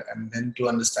had, and then to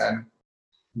understand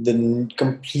the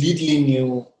completely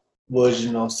new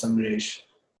version of Samresh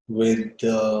with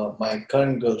my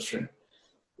current girlfriend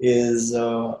is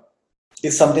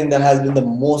is something that has been the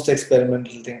most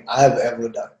experimental thing I have ever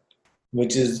done,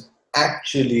 which is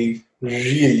actually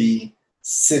really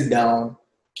sit down,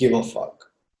 give a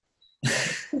fuck.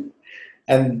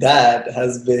 And that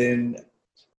has been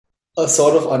a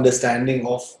sort of understanding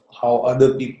of how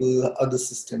other people, other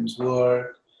systems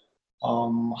work,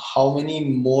 how many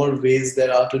more ways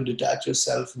there are to detach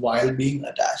yourself while being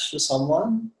attached to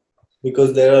someone,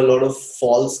 because there are a lot of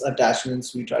false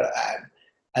attachments we try to add.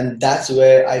 And that's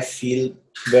where I feel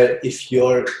where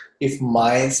if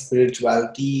my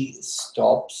spirituality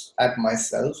stops at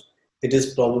myself, it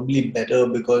is probably better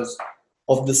because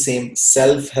of the same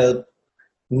self-help.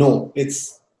 No,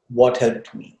 it's what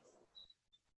helped me.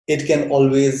 It can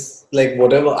always, like,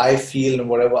 whatever I feel and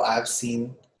whatever I've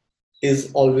seen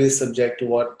is always subject to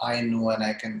what I know and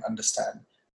I can understand.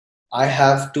 I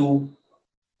have to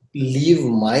leave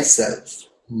myself,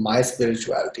 my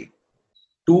spirituality,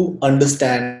 to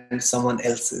understand someone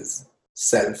else's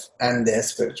self and their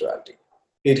spirituality.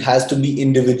 It has to be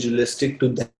individualistic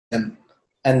to them.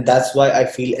 And that's why I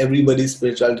feel everybody's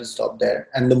spirituality stop there.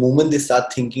 And the moment they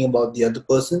start thinking about the other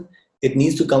person, it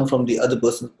needs to come from the other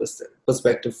person's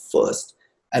perspective first,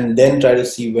 and then try to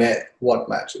see where what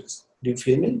matches. Do you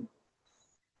feel me?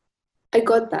 I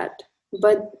got that,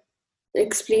 but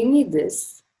explain me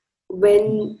this.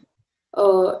 When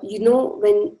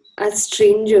when as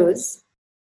strangers,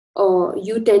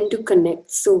 you tend to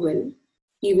connect so well,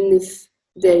 even if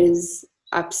there is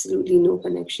absolutely no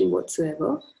connection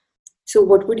whatsoever. So,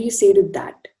 what would you say to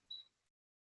that?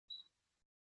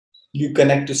 You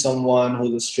connect to someone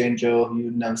who's a stranger who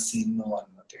you've never seen, no one,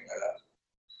 nothing like that.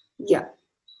 Yeah,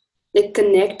 like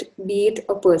connect, be it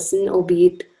a person or be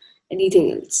it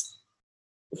anything else.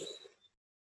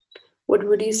 What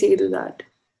would you say to that?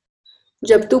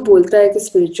 जब तू बोलता है कि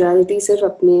spirituality सिर्फ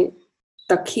अपने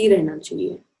तक ही रहना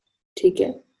चाहिए, ठीक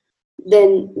है?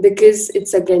 Then because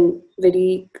it's again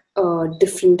very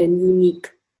different and unique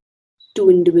to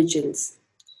individuals.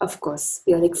 Of course,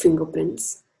 we are like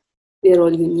fingerprints. We are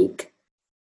all unique.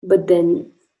 But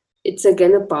then it's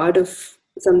again a part of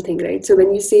something, right? So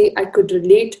when you say I could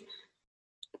relate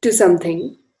to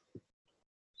something,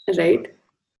 right?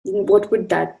 Then what would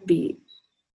that be?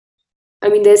 I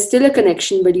mean, there's still a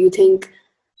connection, but do you think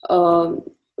um,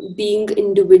 being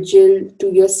individual to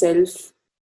yourself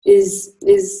is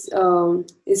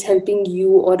helping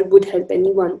you or would help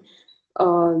anyone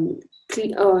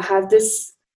have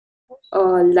this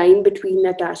line between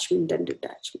attachment and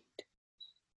detachment.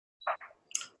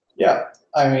 Yeah,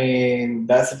 I mean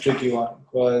that's a tricky one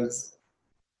because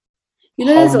how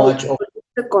There's also much of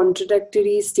a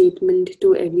contradictory statement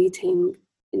to everything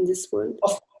in this world.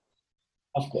 of,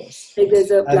 of course, Like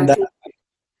there's a and black and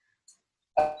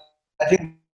I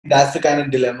think that's the kind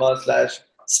of dilemma slash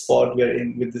spot we're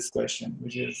in with this question,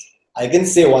 which is I can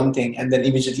say one thing and then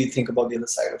immediately think about the other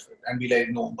side of it and be like,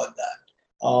 no, but that.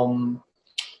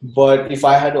 But if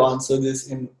I had to answer this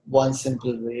in one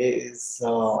simple way, is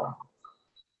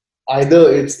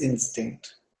either it's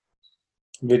instinct,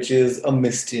 which is a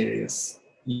mysterious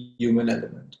human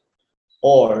element,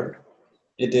 or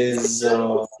it is it is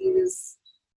really mysterious,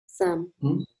 Sam?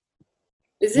 hmm?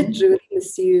 Is Hmm? it really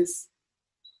mysterious?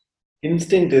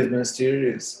 Instinct is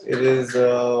mysterious. It is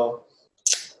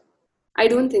I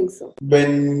don't think so.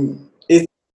 when it.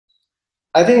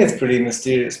 I think it's pretty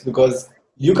mysterious because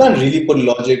you can't really put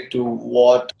logic to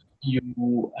what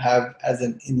you have as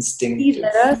an See, instinctive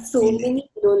there are so feeling. many.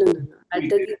 No, no, no, no. I'll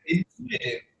tell you.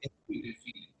 Intuitive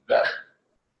feeling. Right.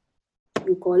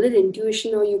 You call it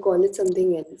intuition or you call it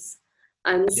something else.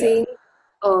 I'm Yeah. saying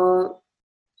uh,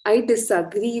 I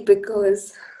disagree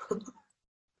because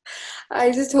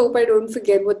I just hope I don't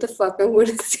forget what the fuck I'm going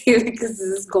to say because this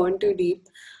has gone too deep.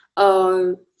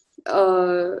 Um,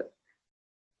 uh,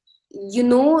 you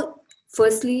know,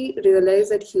 firstly, realize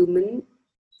that human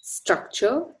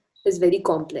structure is very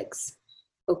complex.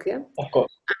 Okay. Of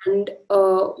course. And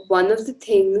one of the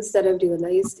things that I've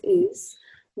realized is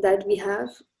that we have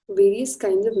various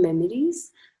kinds of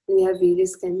memories, and we have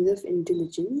various kinds of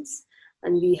intelligence,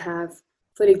 and we have,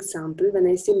 for example, when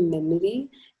I say memory,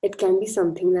 it can be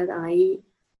something that I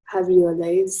have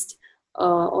realized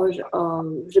or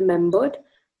remembered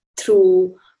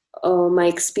through my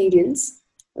experience,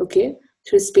 okay,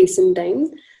 through space and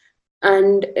time,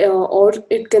 and or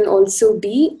it can also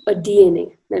be a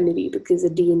DNA memory because a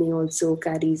DNA also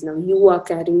carries, now you are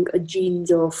carrying a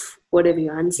genes of whatever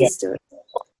your Yeah. ancestors, Of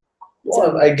which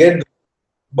are course, there, I get that,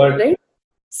 but right?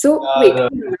 So wait, uh,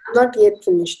 I'm not yet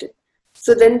finished it.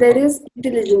 So then there is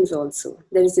intelligence also.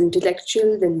 There is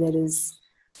intellectual, then there is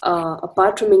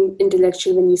apart from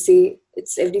intellectual, when we say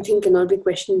it's everything cannot be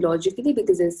questioned logically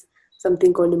because there's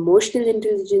something called emotional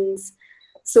intelligence.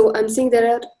 So I'm saying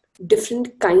there are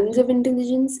different kinds of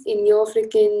intelligence in your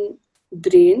freaking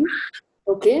brain.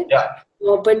 Okay. yeah,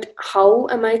 But how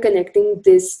am I connecting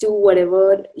this to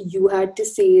whatever you had to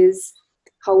say is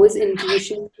how is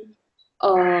intuition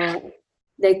uh,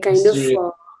 like kind of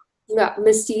mysterious. yeah,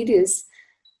 mysterious?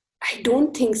 I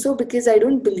don't think so because I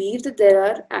don't believe that there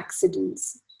are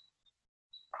accidents.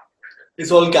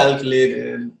 It's all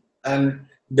calculated, and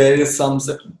there is some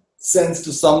sense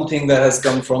to something that has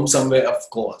come from somewhere. Of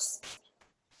course,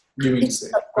 you mean to It's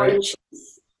say, right?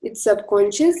 subconscious. It's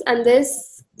subconscious, and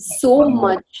there's so One more.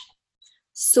 much,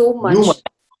 so You much. must.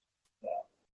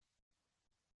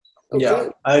 Okay, Yeah,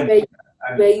 I. where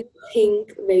I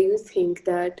where you think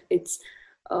that it's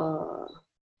oh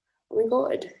my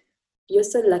god, you're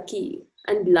so lucky,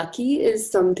 and lucky is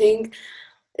something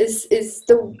is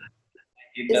the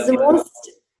hate is that the word.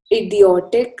 most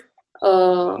idiotic,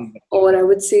 or I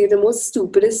would say the most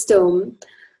stupidest term.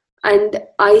 And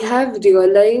I have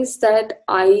realized that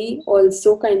I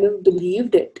also kind of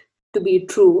believed it to be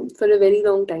true for a very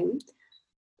long time.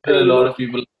 And There I are a believe, lot of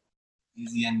people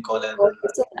easy and call as God, well.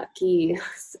 you're so lucky.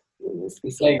 You must be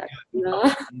It's so like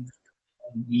lucky. Yeah.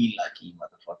 me lucky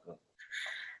motherfucker.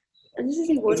 And this is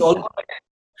like, It's what almost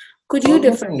could you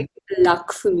almost define an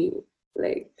luck for me?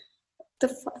 Like, the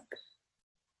fuck?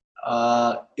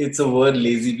 it's a word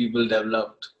lazy people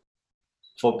developed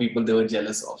for people they were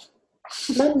jealous of.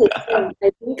 Man, listen,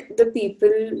 I think the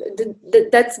people,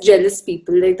 that's jealous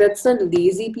people. Like, that's not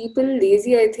lazy people.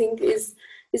 Lazy, I think, is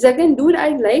again, dude, I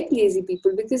like lazy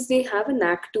people because they have a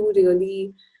knack to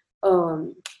really,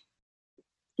 um,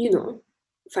 you know,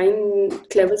 find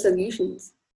clever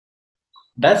solutions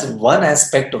That's one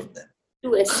aspect of them.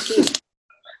 to escape.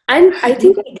 And I You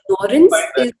think can ignorance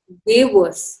find that is way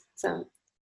worse, Sam.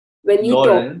 When you talk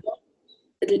ignorance,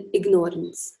 about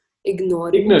ignorance,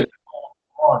 ignorant. ignorance,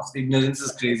 of course, ignorance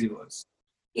is crazy words.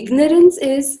 Ignorance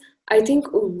is, I think,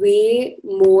 way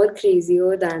more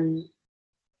crazier than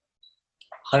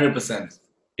 100%.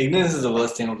 Ignorance is the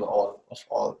worst thing of the all of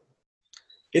all.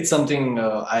 It's something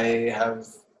I have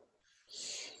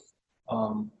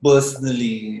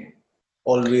personally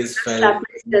always felt. slapped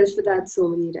myself with that so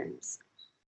many times.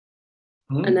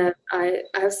 Hmm? And I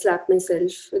have slapped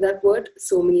myself with that word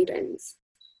so many times.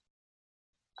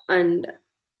 and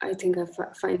I think I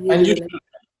finally And you realized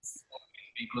should,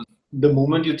 because the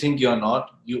moment you think you're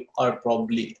not, you are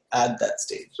probably at that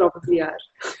stage. probably are.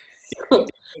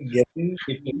 If you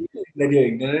think that you're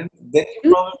ignorant, then you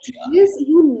You probably are. serious?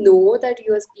 You know that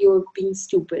you're being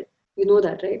stupid. You know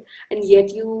that, right? And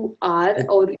yet you are, I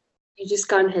or you just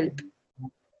can't help.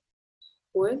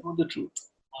 What? know the truth.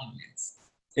 Always.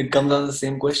 It comes down to the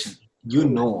same question. You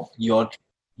know your truth.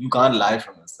 You can't lie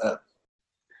from yourself.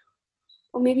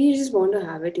 Or maybe you just want to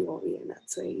have it your way, and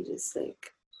that's why you just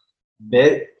like.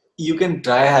 There, you can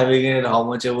try having it how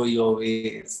much ever your way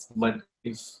is, but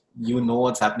if you know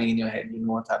what's happening in your head, you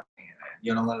know what's happening in your head.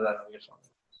 You're not gonna run away from it.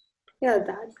 Yeah,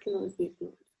 that cannot be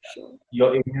ignored. Sure.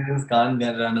 Your ignorance can't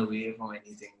run away from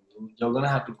anything. You're gonna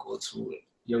have to go through it.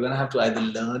 You're gonna have to either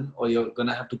learn or you're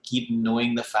gonna have to keep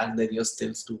knowing the fact that you're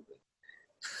still stupid.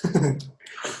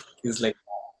 It's like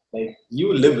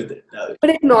you live with it now. But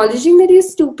acknowledging that you're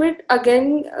stupid again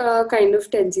kind of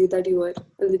tells you that you are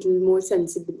a little more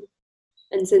sensible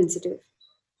and sensitive.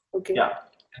 Okay. Yeah.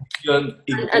 If you're And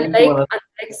ignorant to another,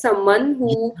 unlike someone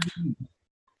who,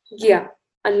 yeah,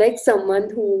 unlike someone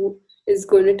who is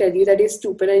going to tell you that you're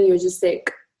stupid and you're just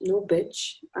like, no,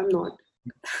 bitch, I'm not.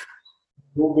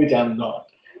 no, which I'm not.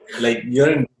 Like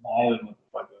you're in denial,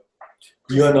 motherfucker.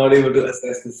 You are not able to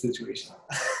assess the situation.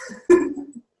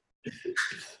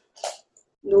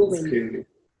 No It's when. crazy.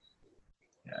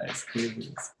 Yeah, it's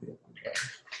crazy. It's crazy.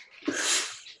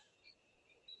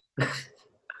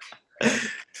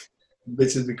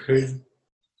 Bitches be crazy.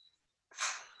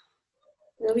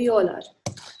 No, we all are.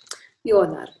 We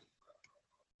all are.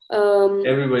 Um,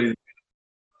 Everybody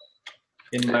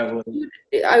in my world.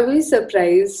 I was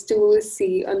surprised to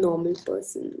see a normal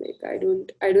person. Like I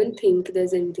don't think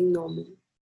there's anything normal.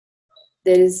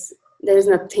 There is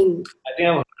nothing. I think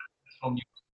I've heard this from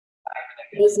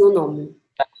There's no normal.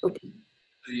 Okay.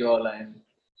 your line.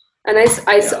 And Yeah.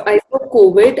 I saw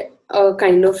COVID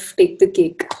kind of take the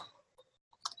cake.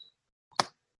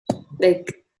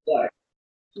 Like, Why?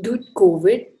 dude,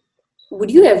 COVID, would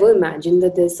you ever imagine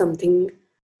that there's something,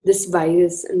 this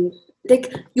virus, and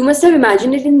like, you must have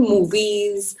imagined it in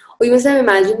movies, or you must have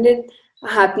imagined it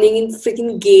happening in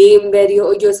freaking game where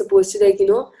you're supposed to, like,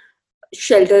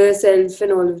 shelter yourself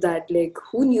and all of that. Like,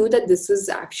 who knew that this was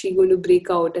actually going to break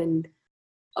out? And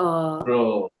uh,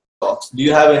 Bro. Do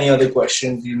you have any other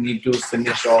questions you need to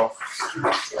finish off?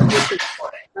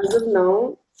 as of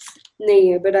now,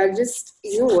 nahi hai, but I'll just,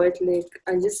 you know what, like,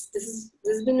 this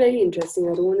has been very interesting.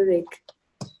 I don't want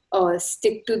to, like,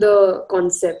 stick to the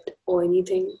concept or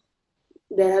anything.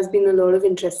 There has been a lot of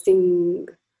interesting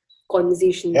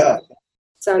conversations Yeah, on it.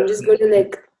 So I'm just going to,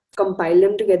 like, compile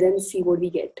them together and see what we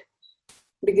get.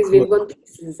 Because cool. we've gone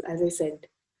places, as I said.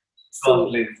 So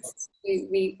Complete.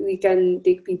 we can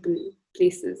take people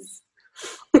places.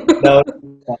 Now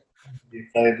I'm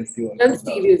excited to see what I'm comes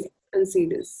out. serious. I'm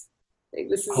serious. Like,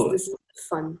 Cool. this is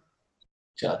fun.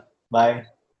 Sure. Bye.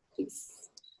 Peace.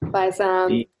 Bye, Sam.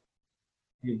 See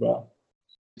you, bro.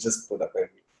 Just put up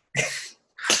everything.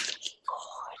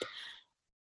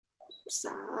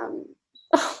 Sam.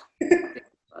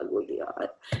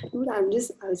 Dude, I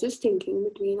was just thinking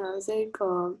between, I was like,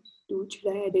 dude,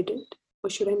 should I edit it or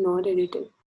should I not edit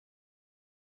it?